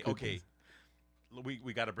 okay.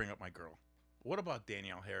 We got to bring up my girl. What about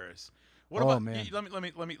Danielle Harris? What Oh, about? man. Let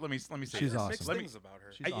me say She's this. awesome. Mixed Let me- things about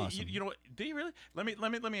her. She's awesome. You know what? Do you really? Let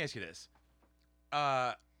me ask you this.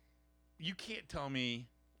 You can't tell me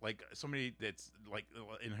like somebody that's like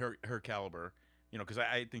in her caliber, because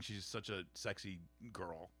I think she's such a sexy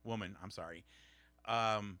woman. I'm sorry.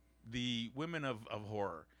 The women of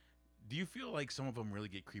horror. Do you feel like some of them really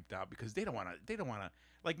get creeped out because they don't want to,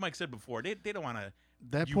 like Mike said before, they don't want to.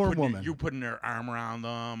 That poor woman. You putting their arm around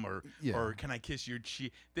them, or Yeah. or can I kiss your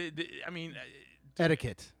cheek? I mean,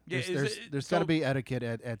 Etiquette. Yeah, There's so- got to be etiquette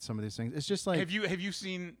at some of these things. It's just like have you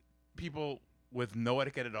seen people with no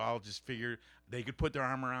etiquette at all just figure they could put their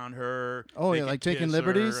arm around her? oh they yeah, could like taking kiss her,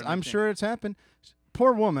 liberties. and I'm they sure it's happened.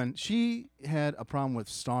 Poor woman. She had a problem with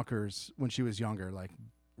stalkers when she was younger. Like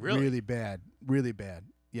Really? bad, really bad.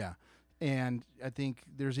 Yeah, and I think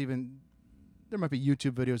there might be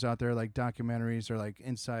YouTube videos out there, like documentaries or like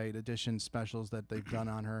Inside Edition specials that they've done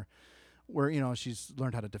on her, where she's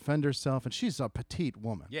learned how to defend herself, and she's a petite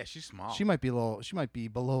woman. Yeah, she's small. She might be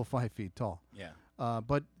below 5 feet tall. Yeah,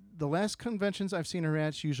 But the last conventions I've seen her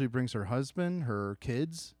at, she usually brings her husband, her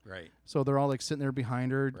kids. right. So they're all like sitting there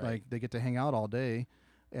behind her, Right. like they get to hang out all day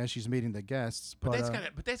as she's meeting the guests. But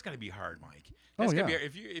that's gotta be hard, Mike. Oh, That's gotta yeah.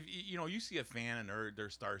 be if you see a fan and they're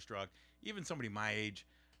starstruck, even somebody my age,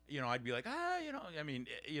 I'd be like, I mean,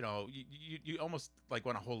 you almost like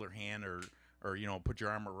want to hold their hand or put your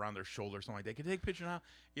arm around their shoulder or something like that. Can you take a picture now?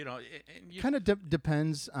 And you, kind of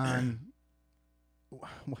depends on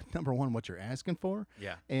number one, what you're asking for,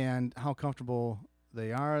 yeah, and how comfortable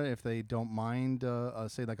they are. If they don't mind,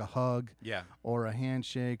 say like a hug yeah. or a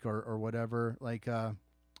handshake or whatever. Like,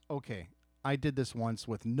 okay, I did this once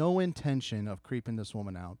with no intention of creeping this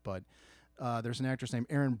woman out, but there's an actress named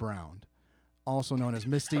Erin Brown, also known as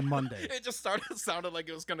Misty Monday. It just sounded like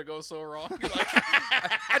it was gonna go so wrong. Like,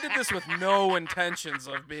 I did this with no intentions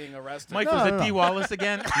of being arrested. Mike, No, was no, it no. D. Wallace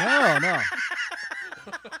again? No.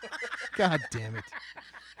 God damn it.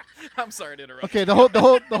 I'm sorry to interrupt. Okay, the whole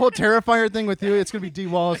Terrifier thing with you, it's gonna be D.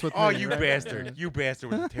 Wallace with Oh, me, you right? bastard! You bastard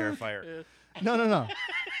with the Terrifier. No.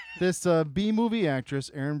 This B movie actress,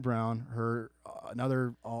 Erin Brown, her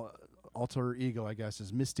another alter ego, I guess,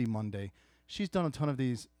 is Misty Monday. She's done a ton of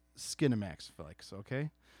these Skinamax flicks. Okay,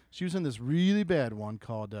 she was in this really bad one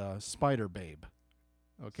called Spider Babe.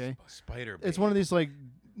 Okay, Spider. it's one of these like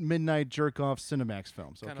midnight jerk off Cinemax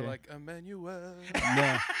films. Okay, Kind of like Emmanuel,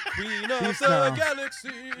 yeah. Queen of These the now. Galaxy.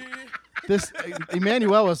 This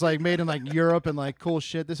Emmanuel was like made in like Europe and like cool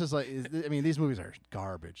shit. This is like, I mean, these movies are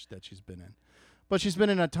garbage that she's been in, but she's been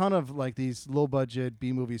in a ton of like these low budget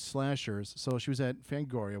B movie slashers. So she was at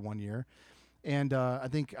Fangoria one year, And I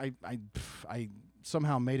think I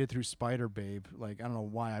somehow made it through Spider Babe. Like, I don't know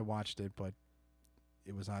why I watched it, but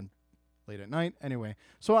it was on late at night. Anyway,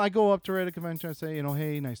 so I go up to her at a convention. I say,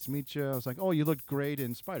 hey, nice to meet you. I was like, oh, you looked great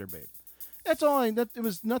in Spider Babe. That's all. It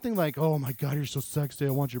was nothing like, oh my God, you're so sexy. I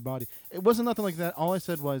want your body. It wasn't nothing like that. All I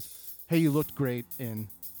said was, hey, you looked great in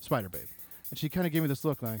Spider Babe. And she kind of gave me this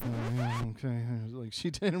look like, oh, yeah, okay. Like she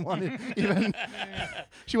didn't want to even.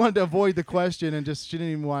 She wanted to avoid the question and she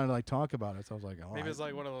didn't even want to like talk about it. So I was like, oh. Maybe it's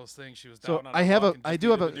like one of those things. She was So down on I her have luck a- and I just do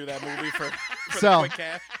have needed a- to do that movie for Sal. the quick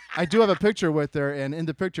cash. I do have a picture with her, and in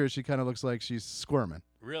the picture, she kind of looks like she's squirming.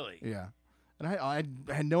 Really? Yeah. And I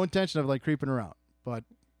had no intention of like creeping her out, but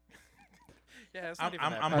Yeah, it's not even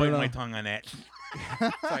that I'm bad. biting know. my tongue on that.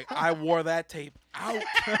 It's like I wore that tape out.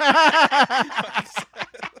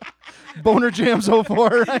 Boner Jams 04.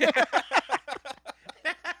 Right?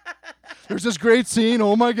 There's this great scene.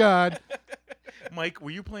 Oh my God. Mike,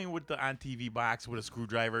 were you playing with the on TV box with a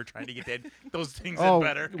screwdriver trying to get those things Oh, in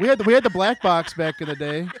better? we had the black box back in the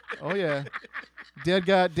day. Oh yeah. Dad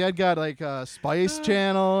got like Spice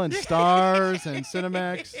Channel and Stars and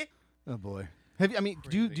Cinemax. Oh boy.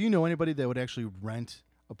 Do you know anybody that would actually rent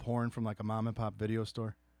a porn from like a mom and pop video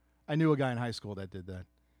store? I knew a guy in high school that did that.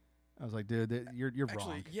 I was like, dude, you're Actually,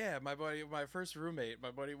 wrong. yeah, my first roommate,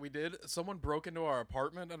 someone broke into our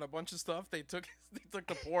apartment and a bunch of stuff. They took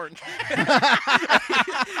the porn.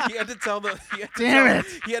 he had to tell the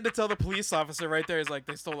he had to tell the police officer right there. He's like,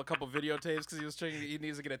 they stole a couple videotapes because he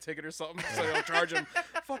needs to get a ticket or something. So they'll charge him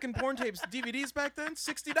fucking porn tapes, DVDs back then,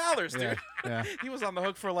 $60, dude. Yeah, yeah. He was on the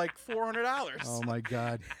hook for like $400. Oh my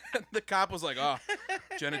God. The cop was like, "Oh,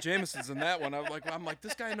 Jenna Jameson's in that one." I'm like,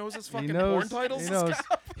 this guy knows his He fucking knows. porn titles. He this knows.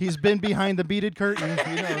 cop? He's been behind the beaded curtain.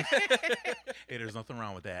 He knows. Hey, there's nothing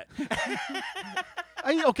wrong with that.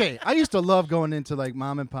 I used to love going into like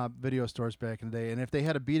mom and pop video stores back in the day, and if they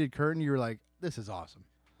had a beaded curtain, you were like, "This is awesome,"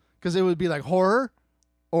 because it would be like horror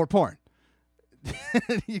or porn.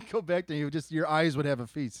 You go back there, your eyes would have a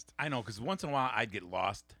feast. I know, because once in a while I'd get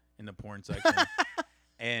lost in the porn section.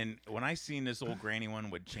 And when I seen this old granny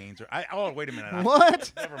one with chains, wait a minute.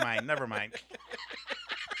 What? Never mind.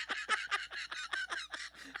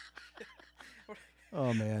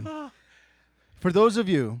 Oh man! For those of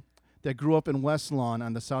you that grew up in West Lawn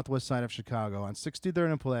on the southwest side of Chicago, on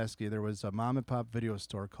 63rd and Pulaski, there was a mom and pop video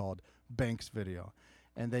store called Banks Video.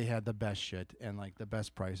 And they had the best shit and like the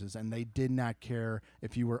best prices. And they did not care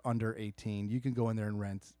if you were under 18. You can go in there and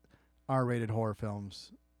rent R-rated horror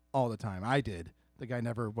films all the time. I did. The guy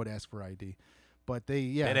never would ask for ID. But That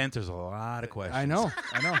answers a lot of questions. I know.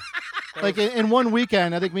 Like in one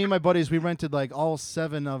weekend, I think me and my buddies, we rented like all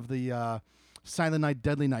 7 of the Silent Night,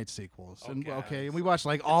 Deadly Night sequels. Oh, And God. and we watched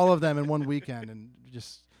like all of them in one weekend and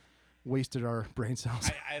just wasted our brain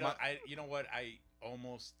cells. You know what? I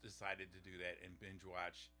almost decided to do that and binge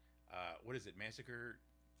watch. What is it? Massacre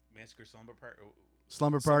Slumber Party.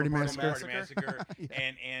 Slumber Party Slumber Massacre. Party Massacre.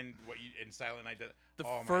 Yeah. and Silent Night. The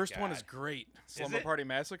oh my first one God. is great. Slumber it? Party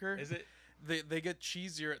Massacre. Is it? They get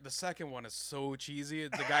cheesier. The second one is so cheesy.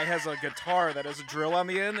 The guy has a guitar that has a drill on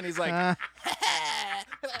the end, and he's like,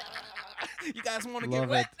 "You guys want to get Love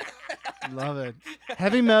wet?" it. Love it.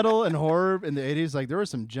 Heavy metal and horror in the 80s, like there were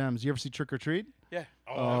some gems. You ever see Trick or Treat? Yeah.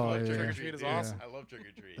 Oh, Oh, I love yeah. Trick or Trick or Treat Treat is dude. awesome. I love Trick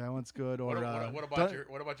or Treat. That one's good. Or What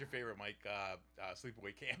about your favorite, Mike?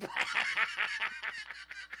 Sleepaway Camp.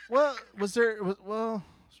 Well,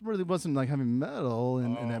 really wasn't like heavy metal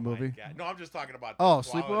in Oh, that my movie. God. No, I'm just talking about. The Oh,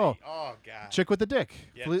 quality. Oh God. Chick with the Dick,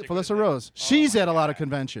 Yeah, Chick with Felissa the Dick. Rose. Oh, She's my at a lot of God.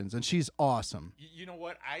 conventions, and she's awesome. You know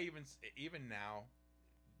what? I even now,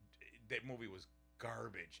 that movie was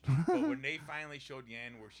garbage. But when they finally showed the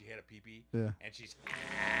end where she had a pee-pee, Yeah. and she's,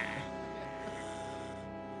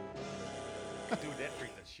 dude, that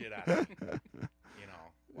freaked the shit out of me. You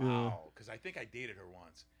know, wow. Because I think I dated her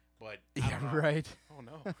once, but I don't know. Right. Oh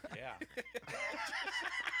no. Yeah.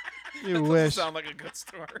 You Doesn't wish. sound like a good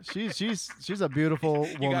story. She's a beautiful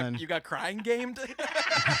woman. You got crying gamed.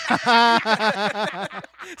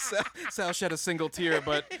 Sal shed a single tear,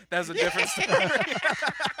 but that's a different story.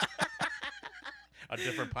 A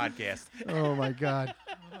different podcast. Oh my God.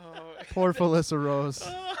 Poor Felissa Rose.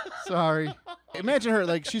 Sorry. Imagine her,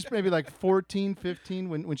 like, she's maybe like 14, 15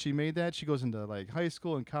 when she made that. She goes into like high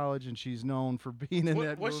school and college, and she's known for being in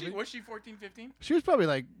that Was movie. she 14, 15? She was probably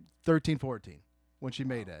like 13, 14 when she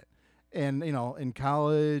made it. And, you know, in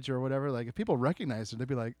college or whatever, like, if people recognized her, they'd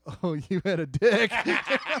be like, oh, you had a dick.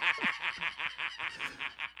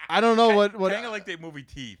 I don't know what Kind of like that movie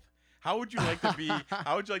Teeth. How would you like to be?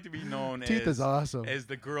 How would you like to be known Teeth as is awesome. as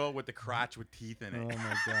the girl with the crotch with teeth in it? Oh,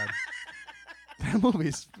 my God. That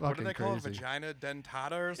movie's fucking What do they call it? crazy. Vagina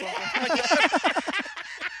dentata or something like that?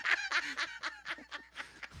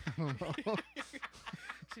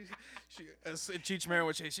 Cheech Marin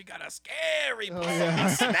would say, she got a scary pussy. yeah.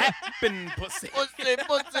 Snapping pussy.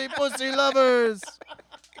 pussy lovers.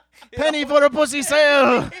 Penny for a pussy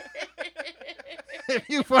sale. If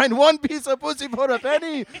you find one piece of pussy for a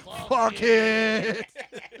penny, fuck it.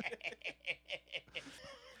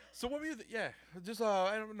 So what were you? Just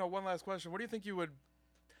I don't know. One last question. What do you think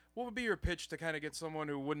what would be your pitch to kind of get someone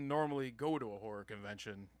who wouldn't normally go to a horror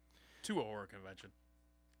convention to a horror convention?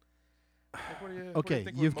 Like, what do you Okay,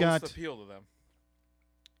 think you've would most got- appeal to them?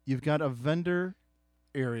 You've got a vendor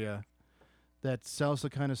area that sells the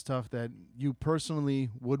kind of stuff that you personally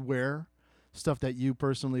would wear, stuff that you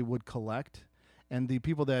personally would collect, and the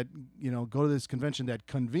people that go to this convention that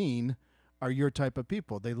convene are your type of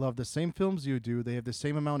people. They love the same films you do. They have the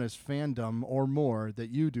same amount as fandom or more that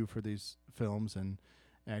you do for these films and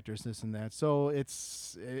actors, this and that. So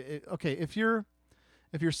it's okay if you're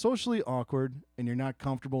socially awkward and you're not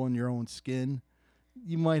comfortable in your own skin,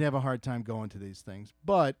 you might have a hard time going to these things.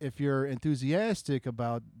 But if you're enthusiastic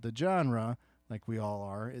about the genre, like we all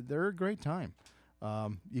are, they're a great time.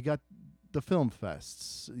 You got the film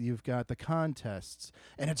fests, you've got the contests,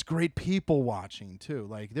 and it's great people watching too.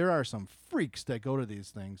 Like there are some freaks that go to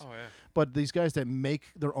these things. Oh yeah, But these guys that make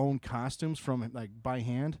their own costumes from like by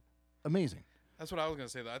hand, amazing. that's what I was gonna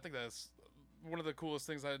say. Though I think that's one of the coolest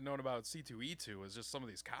things I'd known about C2E2 is just some of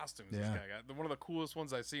these costumes this Yeah. guy got. One of the coolest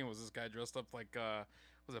ones I seen was this guy dressed up like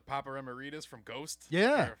was it Papa Emeritus from Ghost?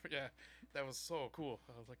 Yeah. Yeah, that was so cool.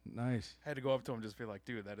 I was like, Nice. I had to go up to him and just be like,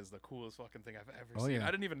 dude, that is the coolest fucking thing I've ever Oh, seen. yeah.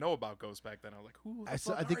 I didn't even know about Ghost back then. I was like, who the I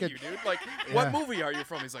fuck think are it- you, dude? Like, Yeah. what movie are you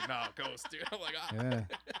from? He's like, no, Ghost, dude. I'm like, ah. Yeah.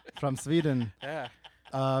 From Sweden. Yeah.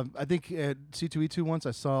 I think at C2E2 once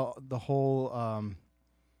I saw the whole,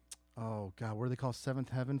 oh God, what do they call Seventh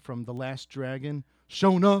Heaven from The Last Dragon?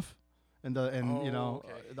 Show enough. And Oh,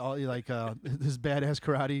 okay. all like this badass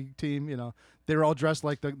karate team, they're all dressed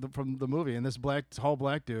like the from the movie, and this tall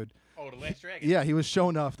black dude, Oh, the Last Dragon. yeah, he was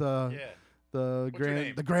showing off the Yeah. your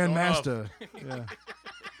name? Grand Show enough. Master. Yeah.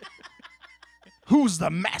 Who's the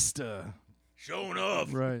master? Showing up.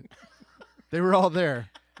 Right. They were all there.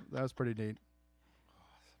 That was pretty neat.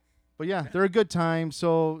 But yeah, they're a good time.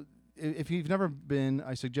 So if you've never been,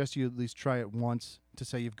 I suggest you at least try it once to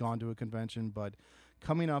say you've gone to a convention. But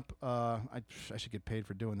coming up, I should get paid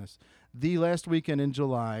for doing this. The last weekend in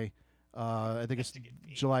July, I think it's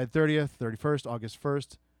July 30th, 31st, August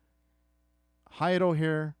 1st. Hyatt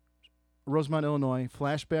O'Hare, Rosemont, Illinois,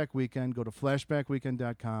 Flashback Weekend. Go to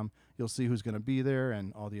flashbackweekend.com. You'll see who's going to be there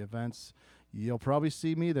and all the events. You'll probably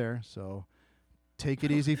see me there, so take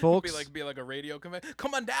it easy, folks. Be like a radio convention.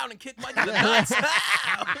 Come on down and kick Mike in the nuts.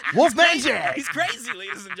 Wolfman Jack! He's crazy,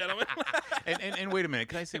 ladies and gentlemen. And wait a minute.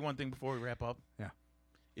 Can I say one thing before we wrap up? Yeah.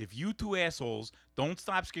 If you two assholes don't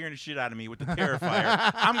stop scaring the shit out of me with the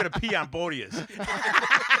Terrifier, I'm going to pee on both of you.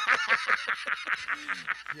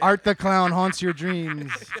 Art the Clown haunts your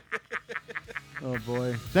dreams. Oh,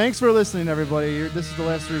 boy. Thanks for listening, everybody. This is the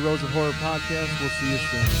Last Three Rows of Horror podcast. We'll see you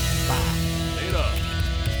soon. Bye. Later.